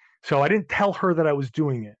internet. So I didn't tell her that I was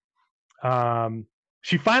doing it.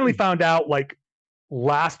 She finally found out like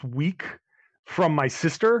last week from my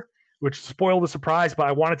sister, which spoiled the surprise, but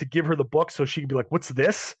I wanted to give her the book so she could be like, what's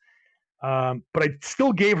this? But I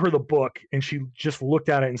still gave her the book and she just looked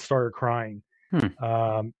at it and started crying.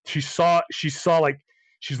 She saw like,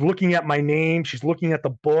 she's looking at my name. She's looking at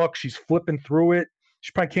the book. She's flipping through it.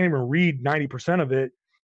 She probably can't even read 90% of it,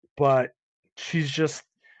 but she's just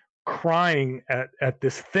crying at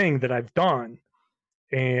this thing that I've done.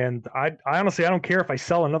 And I honestly, I don't care if I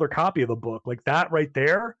sell another copy of the book. Like that right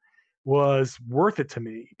there was worth it to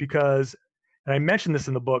me because, and I mentioned this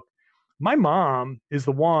in the book, my mom is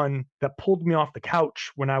the one that pulled me off the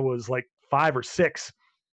couch when I was like 5 or 6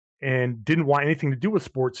 and didn't want anything to do with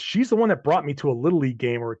sports. She's the one that brought me to a little league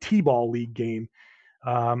game or a t-ball league game.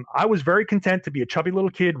 I was very content to be a chubby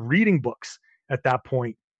little kid reading books at that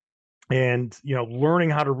point and, learning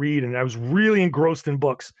how to read. And I was really engrossed in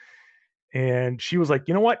books. And she was like,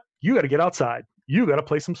 you know what? You got to get outside. You got to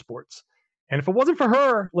play some sports. And if it wasn't for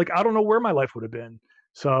her, like, I don't know where my life would have been.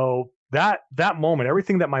 So that moment,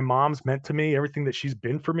 everything that my mom's meant to me, everything that she's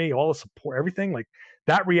been for me, all the support, everything, like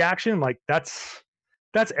that reaction, like that's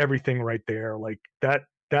everything right there. Like that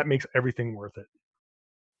makes everything worth it.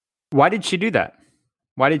 Why did she do that?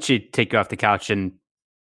 Why did she take you off the couch and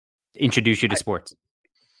introduce you to sports?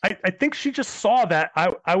 I think she just saw that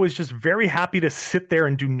I was just very happy to sit there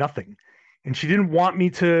and do nothing. And she didn't want me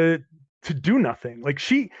to do nothing. Like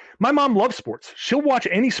my mom loves sports. She'll watch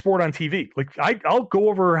any sport on TV. Like I'll go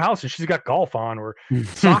over her house and she's got golf on or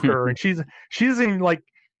soccer. And she doesn't like,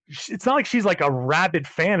 it's not like she's like a rabid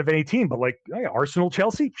fan of any team, but like Arsenal,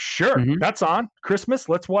 Chelsea, sure. That's on Christmas.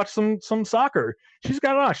 Let's watch some soccer. She's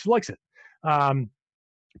got it on. She likes it.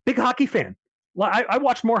 Big hockey fan. I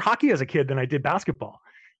watched more hockey as a kid than I did basketball.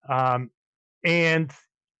 And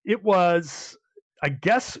it was, I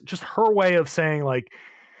guess, just her way of saying like,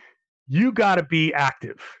 you got to be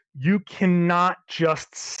active. You cannot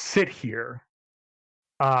just sit here.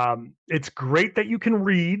 It's great that you can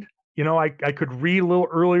read. I could read a little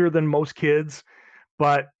earlier than most kids,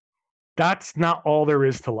 but that's not all there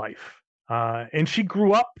is to life. And she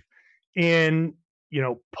grew up in,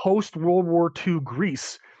 post World War II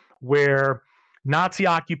Greece, where Nazi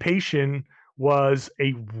occupation was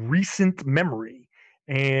a recent memory,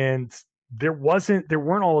 and there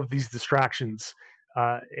weren't all of these distractions.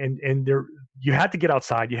 And there, you had to get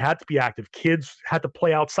outside. You had to be active. Kids had to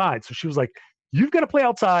play outside. So she was like, you've got to play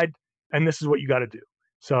outside, and this is what you got to do.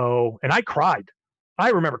 So, and I cried. I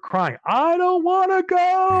remember crying. I don't want to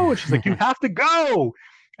go. And she's like, you have to go.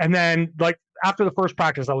 And then like after the first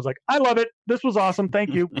practice, I was like, I love it. This was awesome.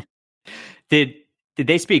 Thank you. Did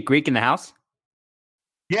they speak Greek in the house?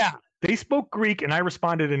 Yeah, they spoke Greek and I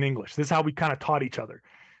responded in English. This is how we kind of taught each other.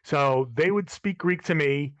 So they would speak Greek to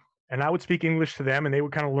me and I would speak English to them, and they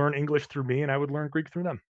would kind of learn English through me and I would learn Greek through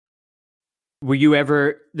them. Were you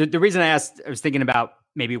ever, the reason I asked, I was thinking about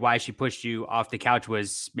maybe why she pushed you off the couch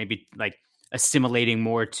was maybe like assimilating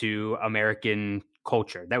more to American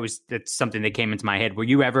culture. That's something that came into my head. Were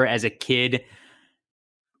you ever as a kid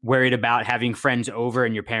worried about having friends over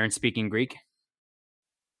and your parents speaking Greek?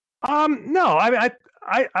 No,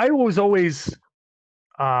 I was always,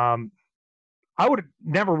 I would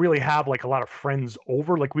never really have like a lot of friends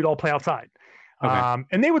over. Like we'd all play outside. Okay.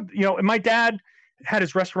 And they would, and my dad had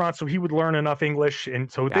his restaurant, so he would learn enough English.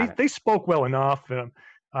 And so they spoke well enough.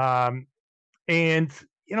 And,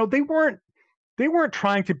 they weren't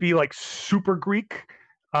trying to be like super Greek.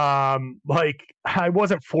 Like I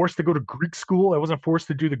wasn't forced to go to Greek school. I wasn't forced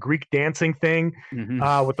to do the Greek dancing thing,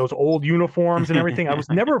 with those old uniforms and everything. I was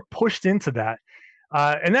never pushed into that.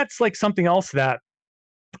 And that's like something else that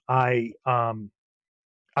I'm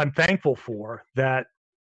thankful for, that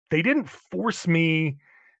they didn't force me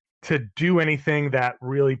to do anything that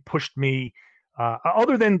really pushed me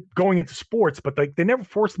other than going into sports, but like they never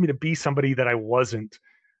forced me to be somebody that I wasn't.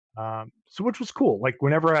 So which was cool. Like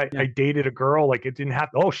whenever I dated a girl, like it didn't have,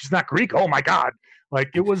 oh, she's not Greek. Oh my God.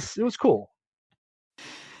 Like it was cool.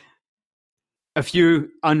 A few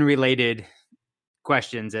unrelated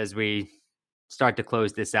questions as we start to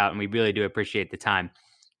close this out, and we really do appreciate the time.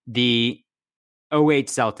 The 08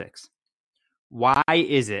 Celtics, why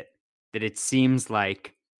is it that it seems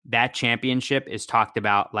like that championship is talked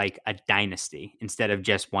about like a dynasty instead of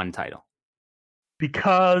just one title?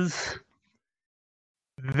 Because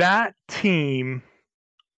that team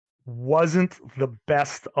wasn't the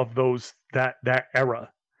best of those that era.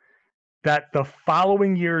 That the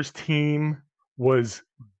following year's team was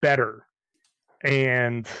better,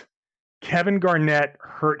 and Kevin Garnett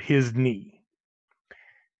hurt his knee,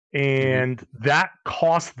 and that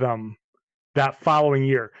cost them that following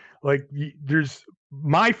year. Like there's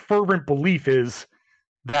my fervent belief is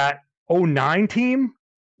that 09 team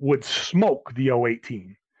would smoke the 08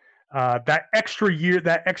 team. That extra year,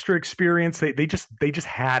 that extra experience, they just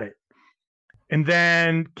had it. And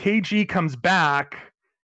then KG comes back,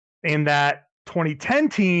 and that 2010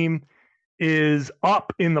 team is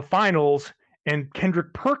up in the finals, and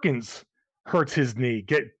Kendrick Perkins hurts his knee,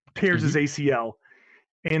 tears his ACL.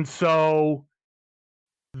 And so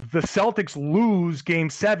the Celtics lose game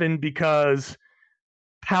 7 because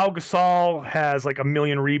Pau Gasol has like 1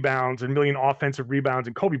 million rebounds and 1 million offensive rebounds.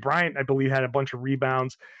 And Kobe Bryant, I believe, had a bunch of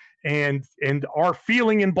rebounds. And our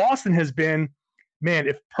feeling in Boston has been, man,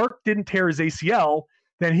 if Perk didn't tear his ACL,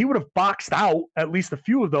 then he would have boxed out at least a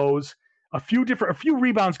few of those. A few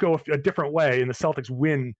rebounds go a different way, and the Celtics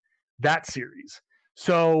win that series.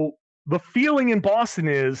 So the feeling in Boston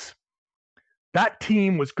is that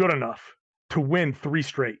team was good enough to win 3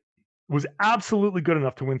 straight. It was absolutely good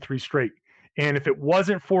enough to win 3 straight. And if it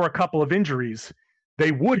wasn't for a couple of injuries,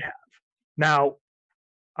 they would have. Now,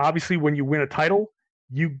 obviously, when you win a title,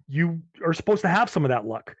 you are supposed to have some of that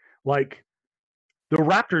luck. Like the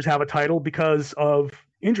Raptors have a title because of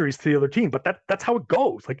injuries to the other team, but that's how it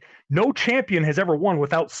goes. Like no champion has ever won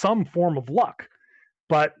without some form of luck.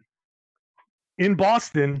 But in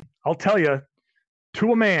Boston, I'll tell you,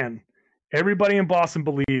 to a man, everybody in Boston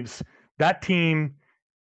believes that team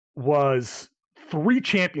was 3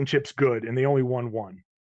 championships good, and they only won 1.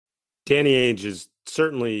 Danny Ainge has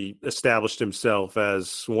certainly established himself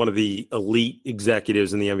as one of the elite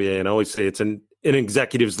executives in the NBA, and I always say it's an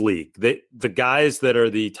executives league. The guys that are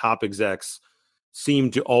the top execs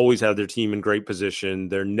seem to always have their team in great position.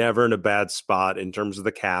 They're never in a bad spot in terms of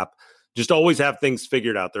the cap. Just always have things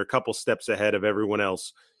figured out. They're a couple steps ahead of everyone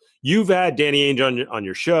else. You've had Danny Ainge on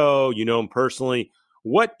your show. You know him personally.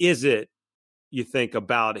 What is it you think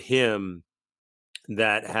about him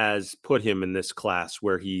that has put him in this class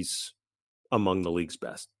where he's among the league's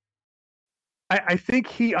best? I think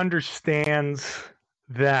he understands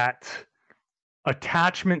that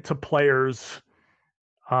attachment to players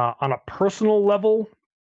on a personal level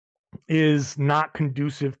is not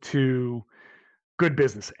conducive to good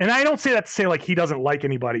business. And I don't say that to say like he doesn't like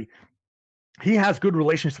anybody. He has good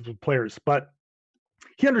relationships with players, but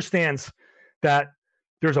he understands that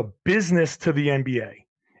there's a business to the NBA,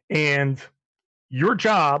 and your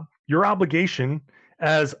job, your obligation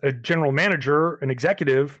as a general manager, an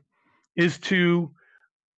executive, is to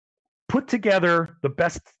put together the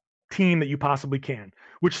best team that you possibly can,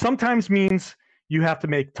 which sometimes means you have to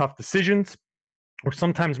make tough decisions, or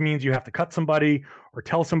sometimes means you have to cut somebody or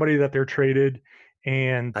tell somebody that they're traded.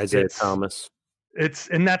 And Isaiah Thomas.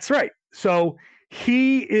 And that's right. So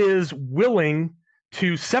he is willing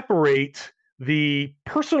to separate the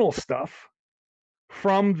personal stuff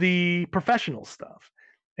from the professional stuff.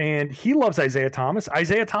 And he loves Isaiah Thomas.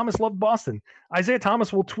 Isaiah Thomas loved Boston. Isaiah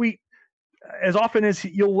Thomas will tweet as often as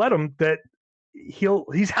you'll let him that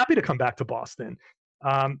he's happy to come back to Boston.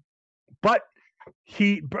 But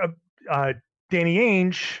Danny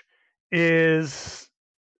Ainge is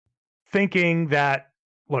thinking that,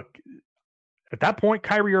 look, at that point,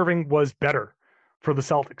 Kyrie Irving was better for the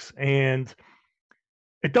Celtics. And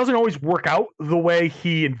it doesn't always work out the way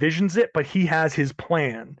he envisions it, but he has his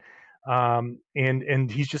plan.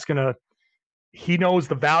 And he's just he knows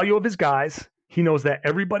the value of his guys. He knows that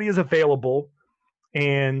everybody is available.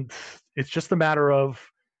 And it's just a matter of,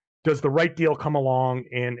 does the right deal come along,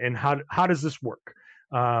 and how does this work?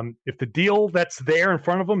 If the deal that's there in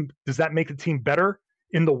front of him, does that make the team better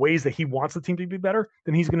in the ways that he wants the team to be better,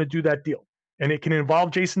 then he's going to do that deal. And it can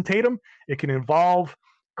involve Jason Tatum. It can involve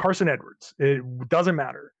Carson Edwards. It doesn't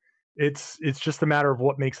matter. It's just a matter of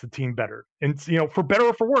what makes the team better. And, for better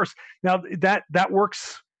or for worse. Now that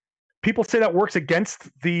works people say that works against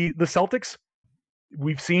the Celtics.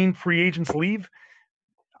 We've seen free agents leave.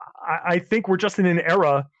 I think we're just in an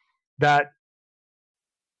era that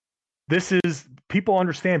this is, people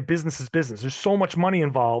understand business is business. There's so much money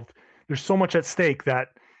involved. There's so much at stake that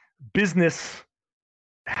business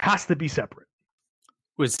has to be separate.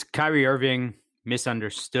 Was Kyrie Irving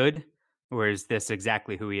misunderstood, or is this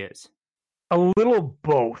exactly who he is? A little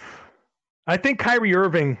both. I think Kyrie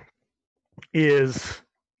Irving is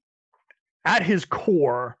at his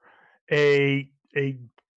core a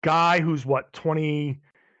guy who's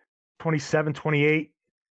 27, 28,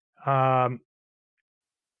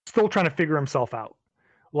 still trying to figure himself out.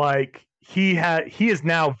 Like he is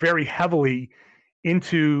now very heavily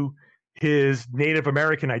into his Native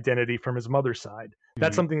American identity from his mother's side.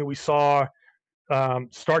 That's something that we saw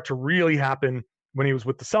start to really happen when he was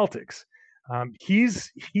with the Celtics. He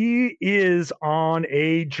is on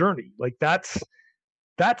a journey. Like that's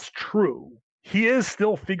true. He is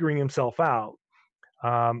still figuring himself out.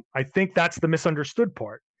 I think that's the misunderstood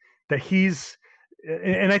part, that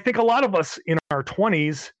and I think a lot of us in our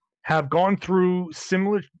 20s have gone through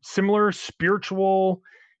similar spiritual,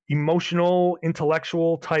 emotional,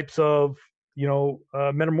 intellectual types of,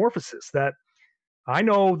 metamorphosis. That I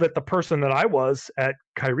know that the person that I was at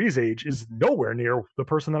Kyrie's age is nowhere near the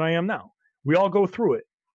person that I am now. We all go through it.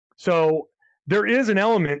 So there is an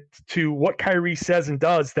element to what Kyrie says and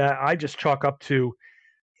does that I just chalk up to,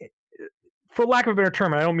 for lack of a better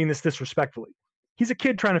term, and I don't mean this disrespectfully, he's a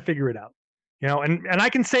kid trying to figure it out. And I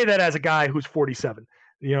can say that as a guy who's 47.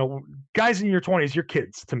 Guys in your 20s, you're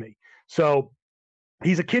kids to me. So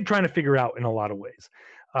he's a kid trying to figure out in a lot of ways.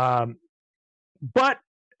 But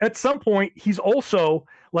at some point, he's also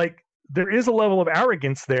like, there is a level of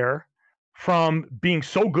arrogance there from being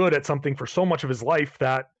so good at something for so much of his life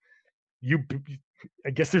that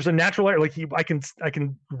I guess there's a natural, like I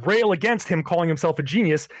can rail against him calling himself a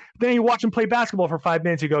genius. Then you watch him play basketball for 5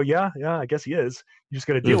 minutes, you go, yeah, I guess he is. You just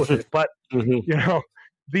got to deal with it. But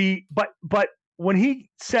but when he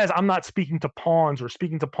says, I'm not speaking to pawns, or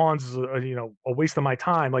speaking to pawns is a waste of my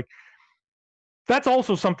time, like that's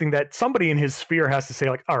also something that somebody in his sphere has to say,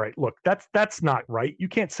 like, all right, look, that's not right. You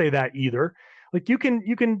can't say that either. Like you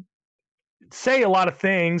can say a lot of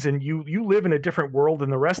things, and you live in a different world than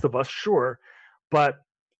the rest of us, sure, but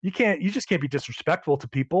you just can't be disrespectful to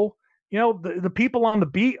people. The people on the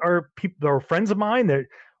beat are friends of mine that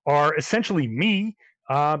are essentially me.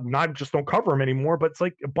 Not just don't cover them anymore, but it's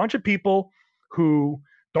like a bunch of people who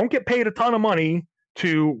don't get paid a ton of money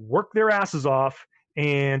to work their asses off,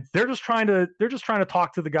 and they're just trying to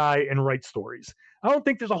talk to the guy and write stories. I don't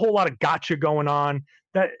think there's a whole lot of gotcha going on.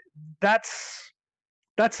 That's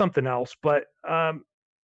something else. But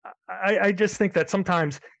I just think that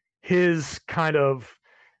sometimes his kind of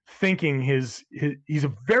thinking, he's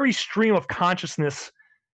a very stream of consciousness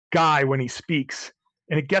guy when he speaks,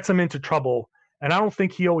 and it gets him into trouble. And I don't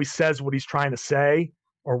think he always says what he's trying to say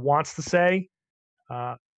or wants to say.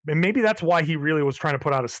 And maybe that's why he really was trying to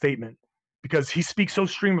put out a statement, because he speaks so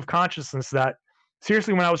stream of consciousness that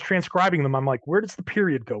seriously, when I was transcribing them, I'm like, where does the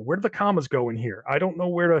period go? Where do the commas go in here? I don't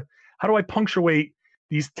know how do I punctuate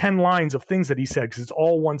these 10 lines of things that he said, because it's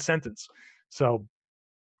all one sentence. So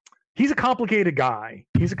he's a complicated guy.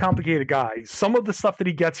 Some of the stuff that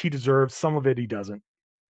he gets, he deserves. Some of it, he doesn't.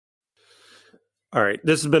 All right.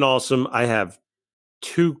 This has been awesome. I have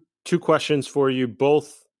two questions for you,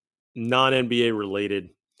 both non-NBA related.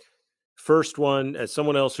 First one, as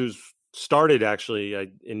someone else who's started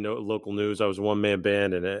actually in local news, I was a one-man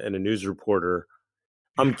band and a news reporter.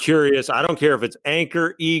 I'm curious. I don't care if it's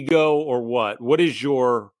anchor, ego, or what. What is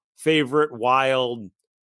your favorite wild,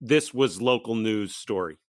 this was local news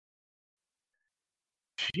story?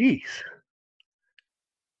 Jeez.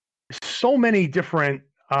 So many different,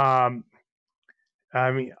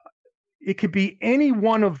 it could be any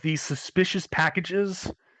one of these suspicious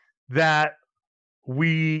packages that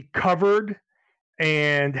we covered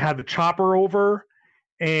and had the chopper over,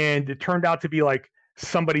 and it turned out to be like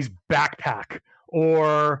somebody's backpack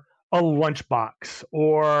or a lunchbox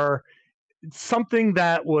or something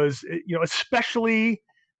that was, especially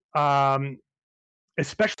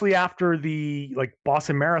after the like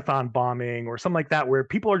Boston Marathon bombing or something like that, where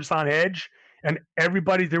people are just on edge, and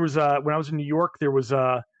everybody, when I was in New York, there was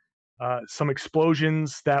some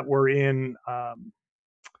explosions that were in, I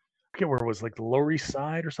forget where it was, like the Lower East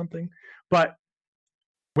Side or something. But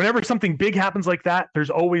whenever something big happens like that, there's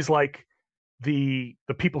always like the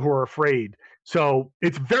people who are afraid. So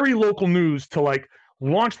it's very local news to like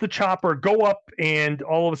launch the chopper, go up, and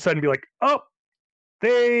all of a sudden be like, oh,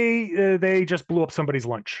 they just blew up somebody's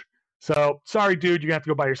lunch. So sorry, dude, you're gonna have to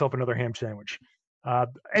go buy yourself another ham sandwich.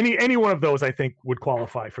 Any one of those, I think, would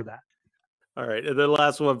qualify for that. All right. And the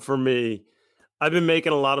last one for me, I've been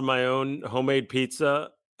making a lot of my own homemade pizza,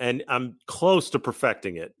 and I'm close to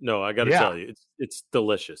perfecting it. No, I got to tell you, it's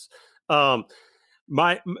delicious. All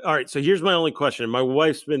right. So here's my only question. My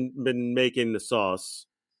wife's been making the sauce.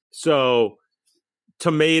 So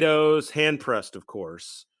tomatoes, hand pressed, of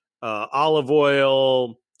course, olive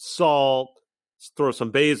oil, salt, throw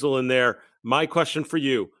some basil in there. My question for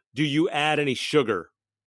you: do you add any sugar?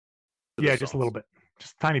 Yeah, just a little bit,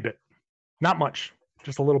 just a tiny bit, not much,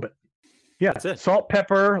 just a little bit. Yeah, that's it. Salt,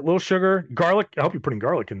 pepper, a little sugar, garlic. I hope you're putting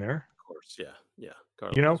garlic in there. Of course, yeah.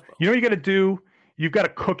 Garlic you know you got to do. You've got to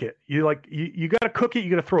cook it. You got to cook it. You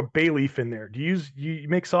got to throw a bay leaf in there. Do you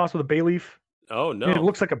make sauce with a bay leaf? Oh no, it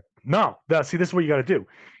looks like see, this is what you got to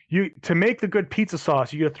do. To make the good pizza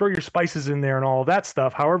sauce, you got to throw your spices in there and all that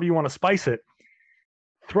stuff. However you want to spice it.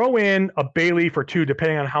 Throw in a bay leaf or two,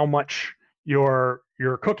 depending on how much you're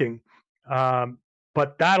cooking.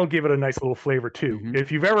 But that'll give it a nice little flavor too. Mm-hmm.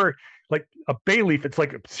 If you've ever like a bay leaf, it's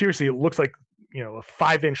like seriously, it looks like a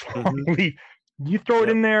 5-inch long leaf. You throw it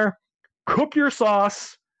in there, cook your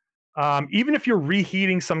sauce. Even if you're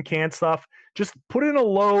reheating some canned stuff, just put it in a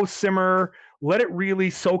low simmer, let it really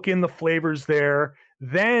soak in the flavors there.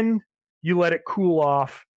 Then you let it cool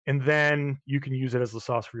off, and then you can use it as the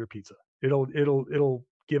sauce for your pizza. It'll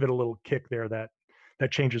give it a little kick there that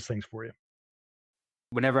changes things for you.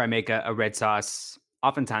 Whenever I make a red sauce,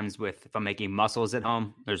 oftentimes if I'm making mussels at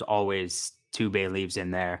home, there's always 2 bay leaves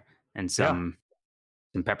in there and some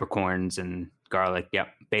peppercorns and garlic. Yep.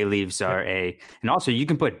 Bay leaves are and also you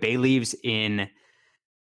can put bay leaves in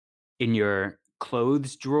your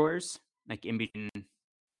clothes drawers, like in between.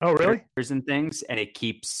 Oh, really? And things, and it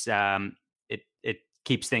keeps it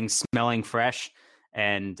keeps things smelling fresh.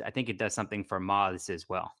 And I think it does something for moths as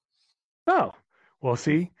well. Oh, well,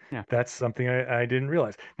 see, that's something I didn't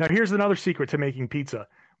realize. Now, here's another secret to making pizza.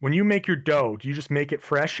 When you make your dough, do you just make it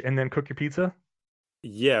fresh and then cook your pizza?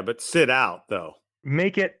 Yeah, but sit out, though.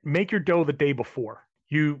 Make your dough the day before.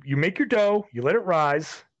 You make your dough, you let it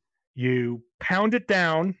rise, you pound it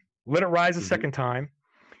down, let it rise a second time,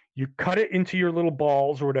 you cut it into your little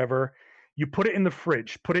balls or whatever, you put it in the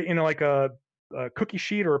fridge, put it in like a cookie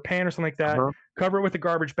sheet or a pan or something like that, cover it with a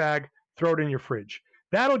garbage bag, throw it in your fridge.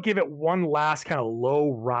 That'll give it one last kind of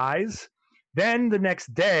low rise. Then the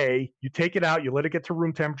next day, you take it out, you let it get to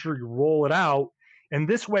room temperature, you roll it out. And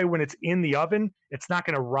this way, when it's in the oven, it's not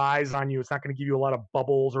going to rise on you. It's not going to give you a lot of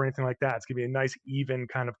bubbles or anything like that. It's going to be a nice, even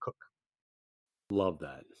kind of cook. Love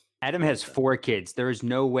that. Adam has 4 kids. There is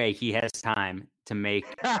no way he has time to make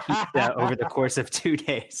pizza over the course of 2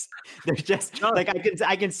 days. They're just like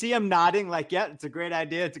I can see him nodding, like, yeah, it's a great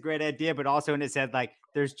idea. It's a great idea. But also in his head, like,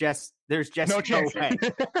 there's just no chance. Way.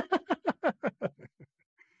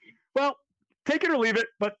 Well, take it or leave it,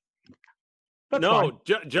 but that's no,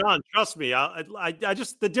 John, trust me. I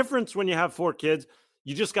just the difference when you have 4 kids,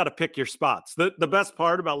 you just got to pick your spots. The best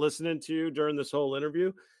part about listening to you during this whole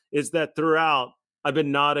interview is that throughout I've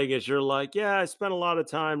been nodding as you're like, yeah, I spent a lot of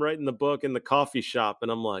time writing the book in the coffee shop.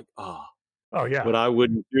 And I'm like, oh yeah. What I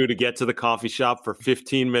wouldn't do to get to the coffee shop for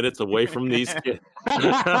 15 minutes away from these kids.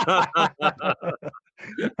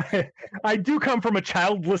 I do come from a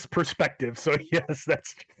childless perspective. So yes,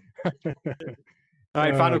 that's. All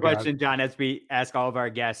right. Final question, John, as we ask all of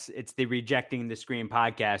our guests, it's the Rejecting the Screen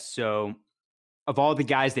podcast. So of all the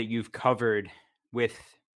guys that you've covered with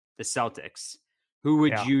the Celtics, who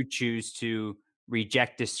would you choose to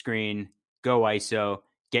reject the screen, go ISO,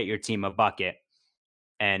 get your team a bucket?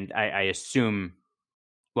 And I assume,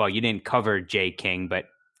 well, you didn't cover Jay King, but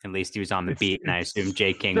at least he was on the beat, and I assume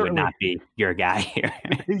Jay King would not be your guy here.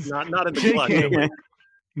 He's not in the clutch.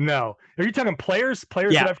 No. Are you talking players?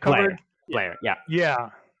 Players that I've covered? Player, yeah. Yeah.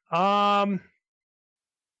 I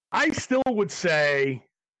still would say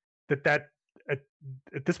that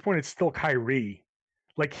at this point it's still Kyrie.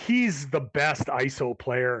 Like, he's the best ISO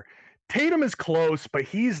player. Tatum is close, but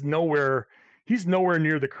he's nowhere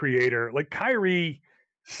near the creator. Like, Kyrie,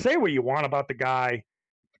 say what you want about the guy,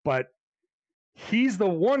 but he's the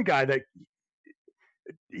one guy that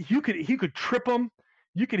he could trip him.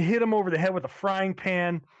 You could hit him over the head with a frying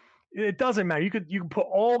pan. It doesn't matter. You could put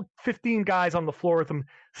all 15 guys on the floor with him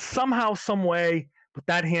somehow, some way, with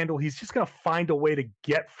that handle. He's just going to find a way to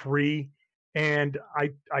get free. And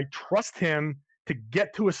I trust him to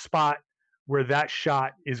get to a spot where that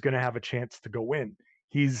shot is going to have a chance to go in.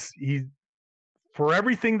 He's for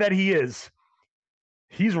everything that he is,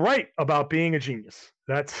 he's right about being a genius.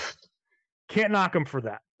 Can't knock him for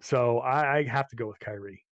that. So I have to go with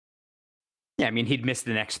Kyrie. Yeah, I mean, he'd miss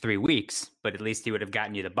the next 3 weeks, but at least he would have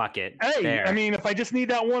gotten you the bucket. Hey, there. I mean, if I just need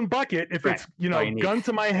that one bucket, if Right. it's, gun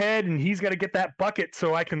to my head and he's got to get that bucket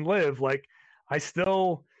so I can live, like I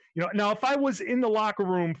still, now if I was in the locker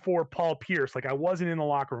room for Paul Pierce, like I wasn't in the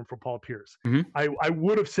locker room for Paul Pierce, Mhm. I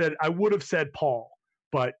would have said Paul,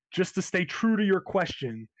 but just to stay true to your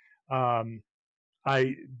question,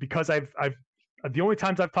 because I've the only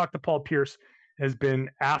times I've talked to Paul Pierce has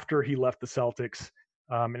been after he left the Celtics,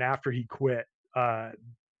 and after he quit. But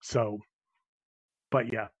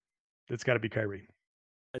yeah, it's got to be Kyrie.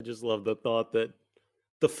 I just love the thought that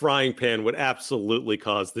the frying pan would absolutely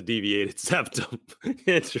cause the deviated septum.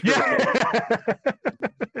 It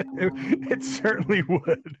certainly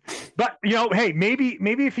would. But hey,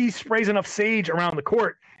 maybe if he sprays enough sage around the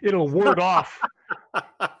court, it'll ward off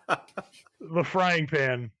the frying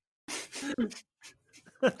pan.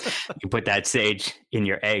 You put that sage in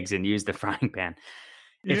your eggs and use the frying pan.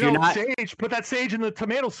 Sage, put that sage in the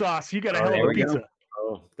tomato sauce. You got a hell of a pizza.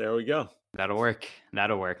 Oh, there we go. That'll work.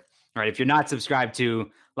 All right. If you're not subscribed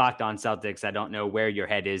to Locked On Celtics, I don't know where your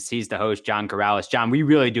head is. He's the host, John Corrales. John, we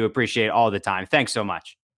really do appreciate all the time. Thanks so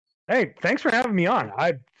much. Hey, thanks for having me on.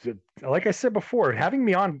 Like I said before, having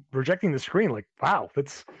me on Rejecting the Screen, like, wow,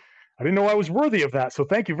 I didn't know I was worthy of that. So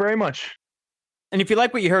thank you very much. And if you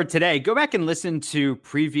like what you heard today, go back and listen to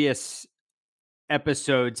previous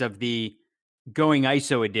episodes of the Going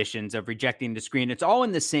ISO editions of Rejecting the Screen. It's all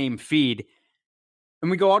in the same feed.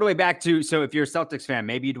 And we go all the way back to, so if you're a Celtics fan,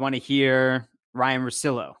 maybe you'd want to hear Ryan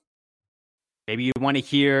Russillo. Maybe you'd want to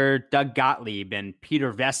hear Doug Gottlieb and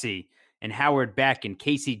Peter Vesey and Howard Beck and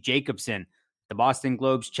Casey Jacobson. The Boston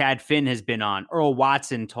Globe's Chad Finn has been on. Earl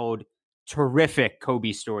Watson told terrific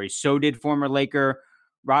Kobe stories. So did former Laker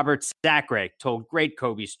Robert Sacre, told great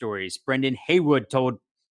Kobe stories. Brendan Haywood told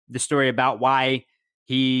the story about why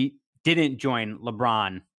he didn't join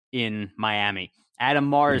LeBron in Miami. Adam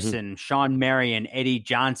Morrison, Sean Marion, Eddie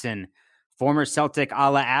Johnson, former Celtic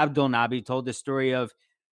Ala Abdel-Nabi told the story of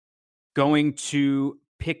going to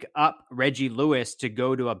pick up Reggie Lewis to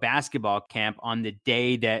go to a basketball camp on the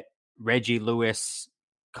day that Reggie Lewis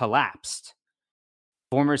collapsed.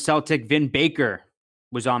 Former Celtic Vin Baker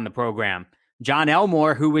was on the program. John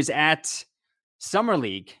Elmore, who was at Summer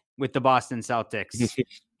League with the Boston Celtics,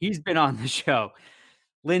 he's been on the show.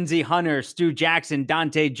 Lindsey Hunter, Stu Jackson,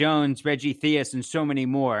 Dante Jones, Reggie Theus, and so many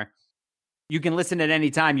more. You can listen at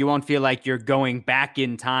any time. You won't feel like you're going back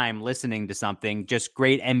in time listening to something. Just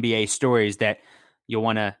great NBA stories that you'll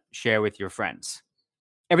want to share with your friends.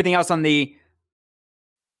 Everything else on the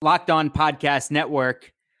Locked On Podcast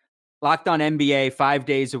Network, Locked On NBA 5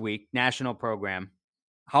 days a week, national program.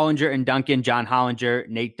 Hollinger and Duncan, John Hollinger,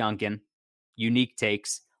 Nate Duncan, unique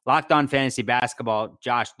takes. Locked On Fantasy Basketball,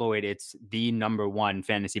 Josh Lloyd. It's the #1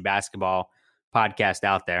 fantasy basketball podcast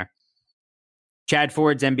out there. Chad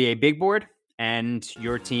Ford's NBA Big Board and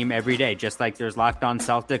your team every day. Just like there's Locked On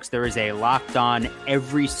Celtics, there is a Locked On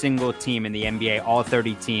every single team in the NBA, all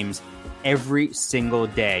 30 teams, every single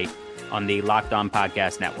day on the Locked On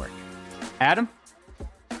Podcast Network. Adam,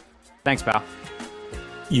 thanks, pal.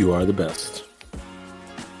 You are the best.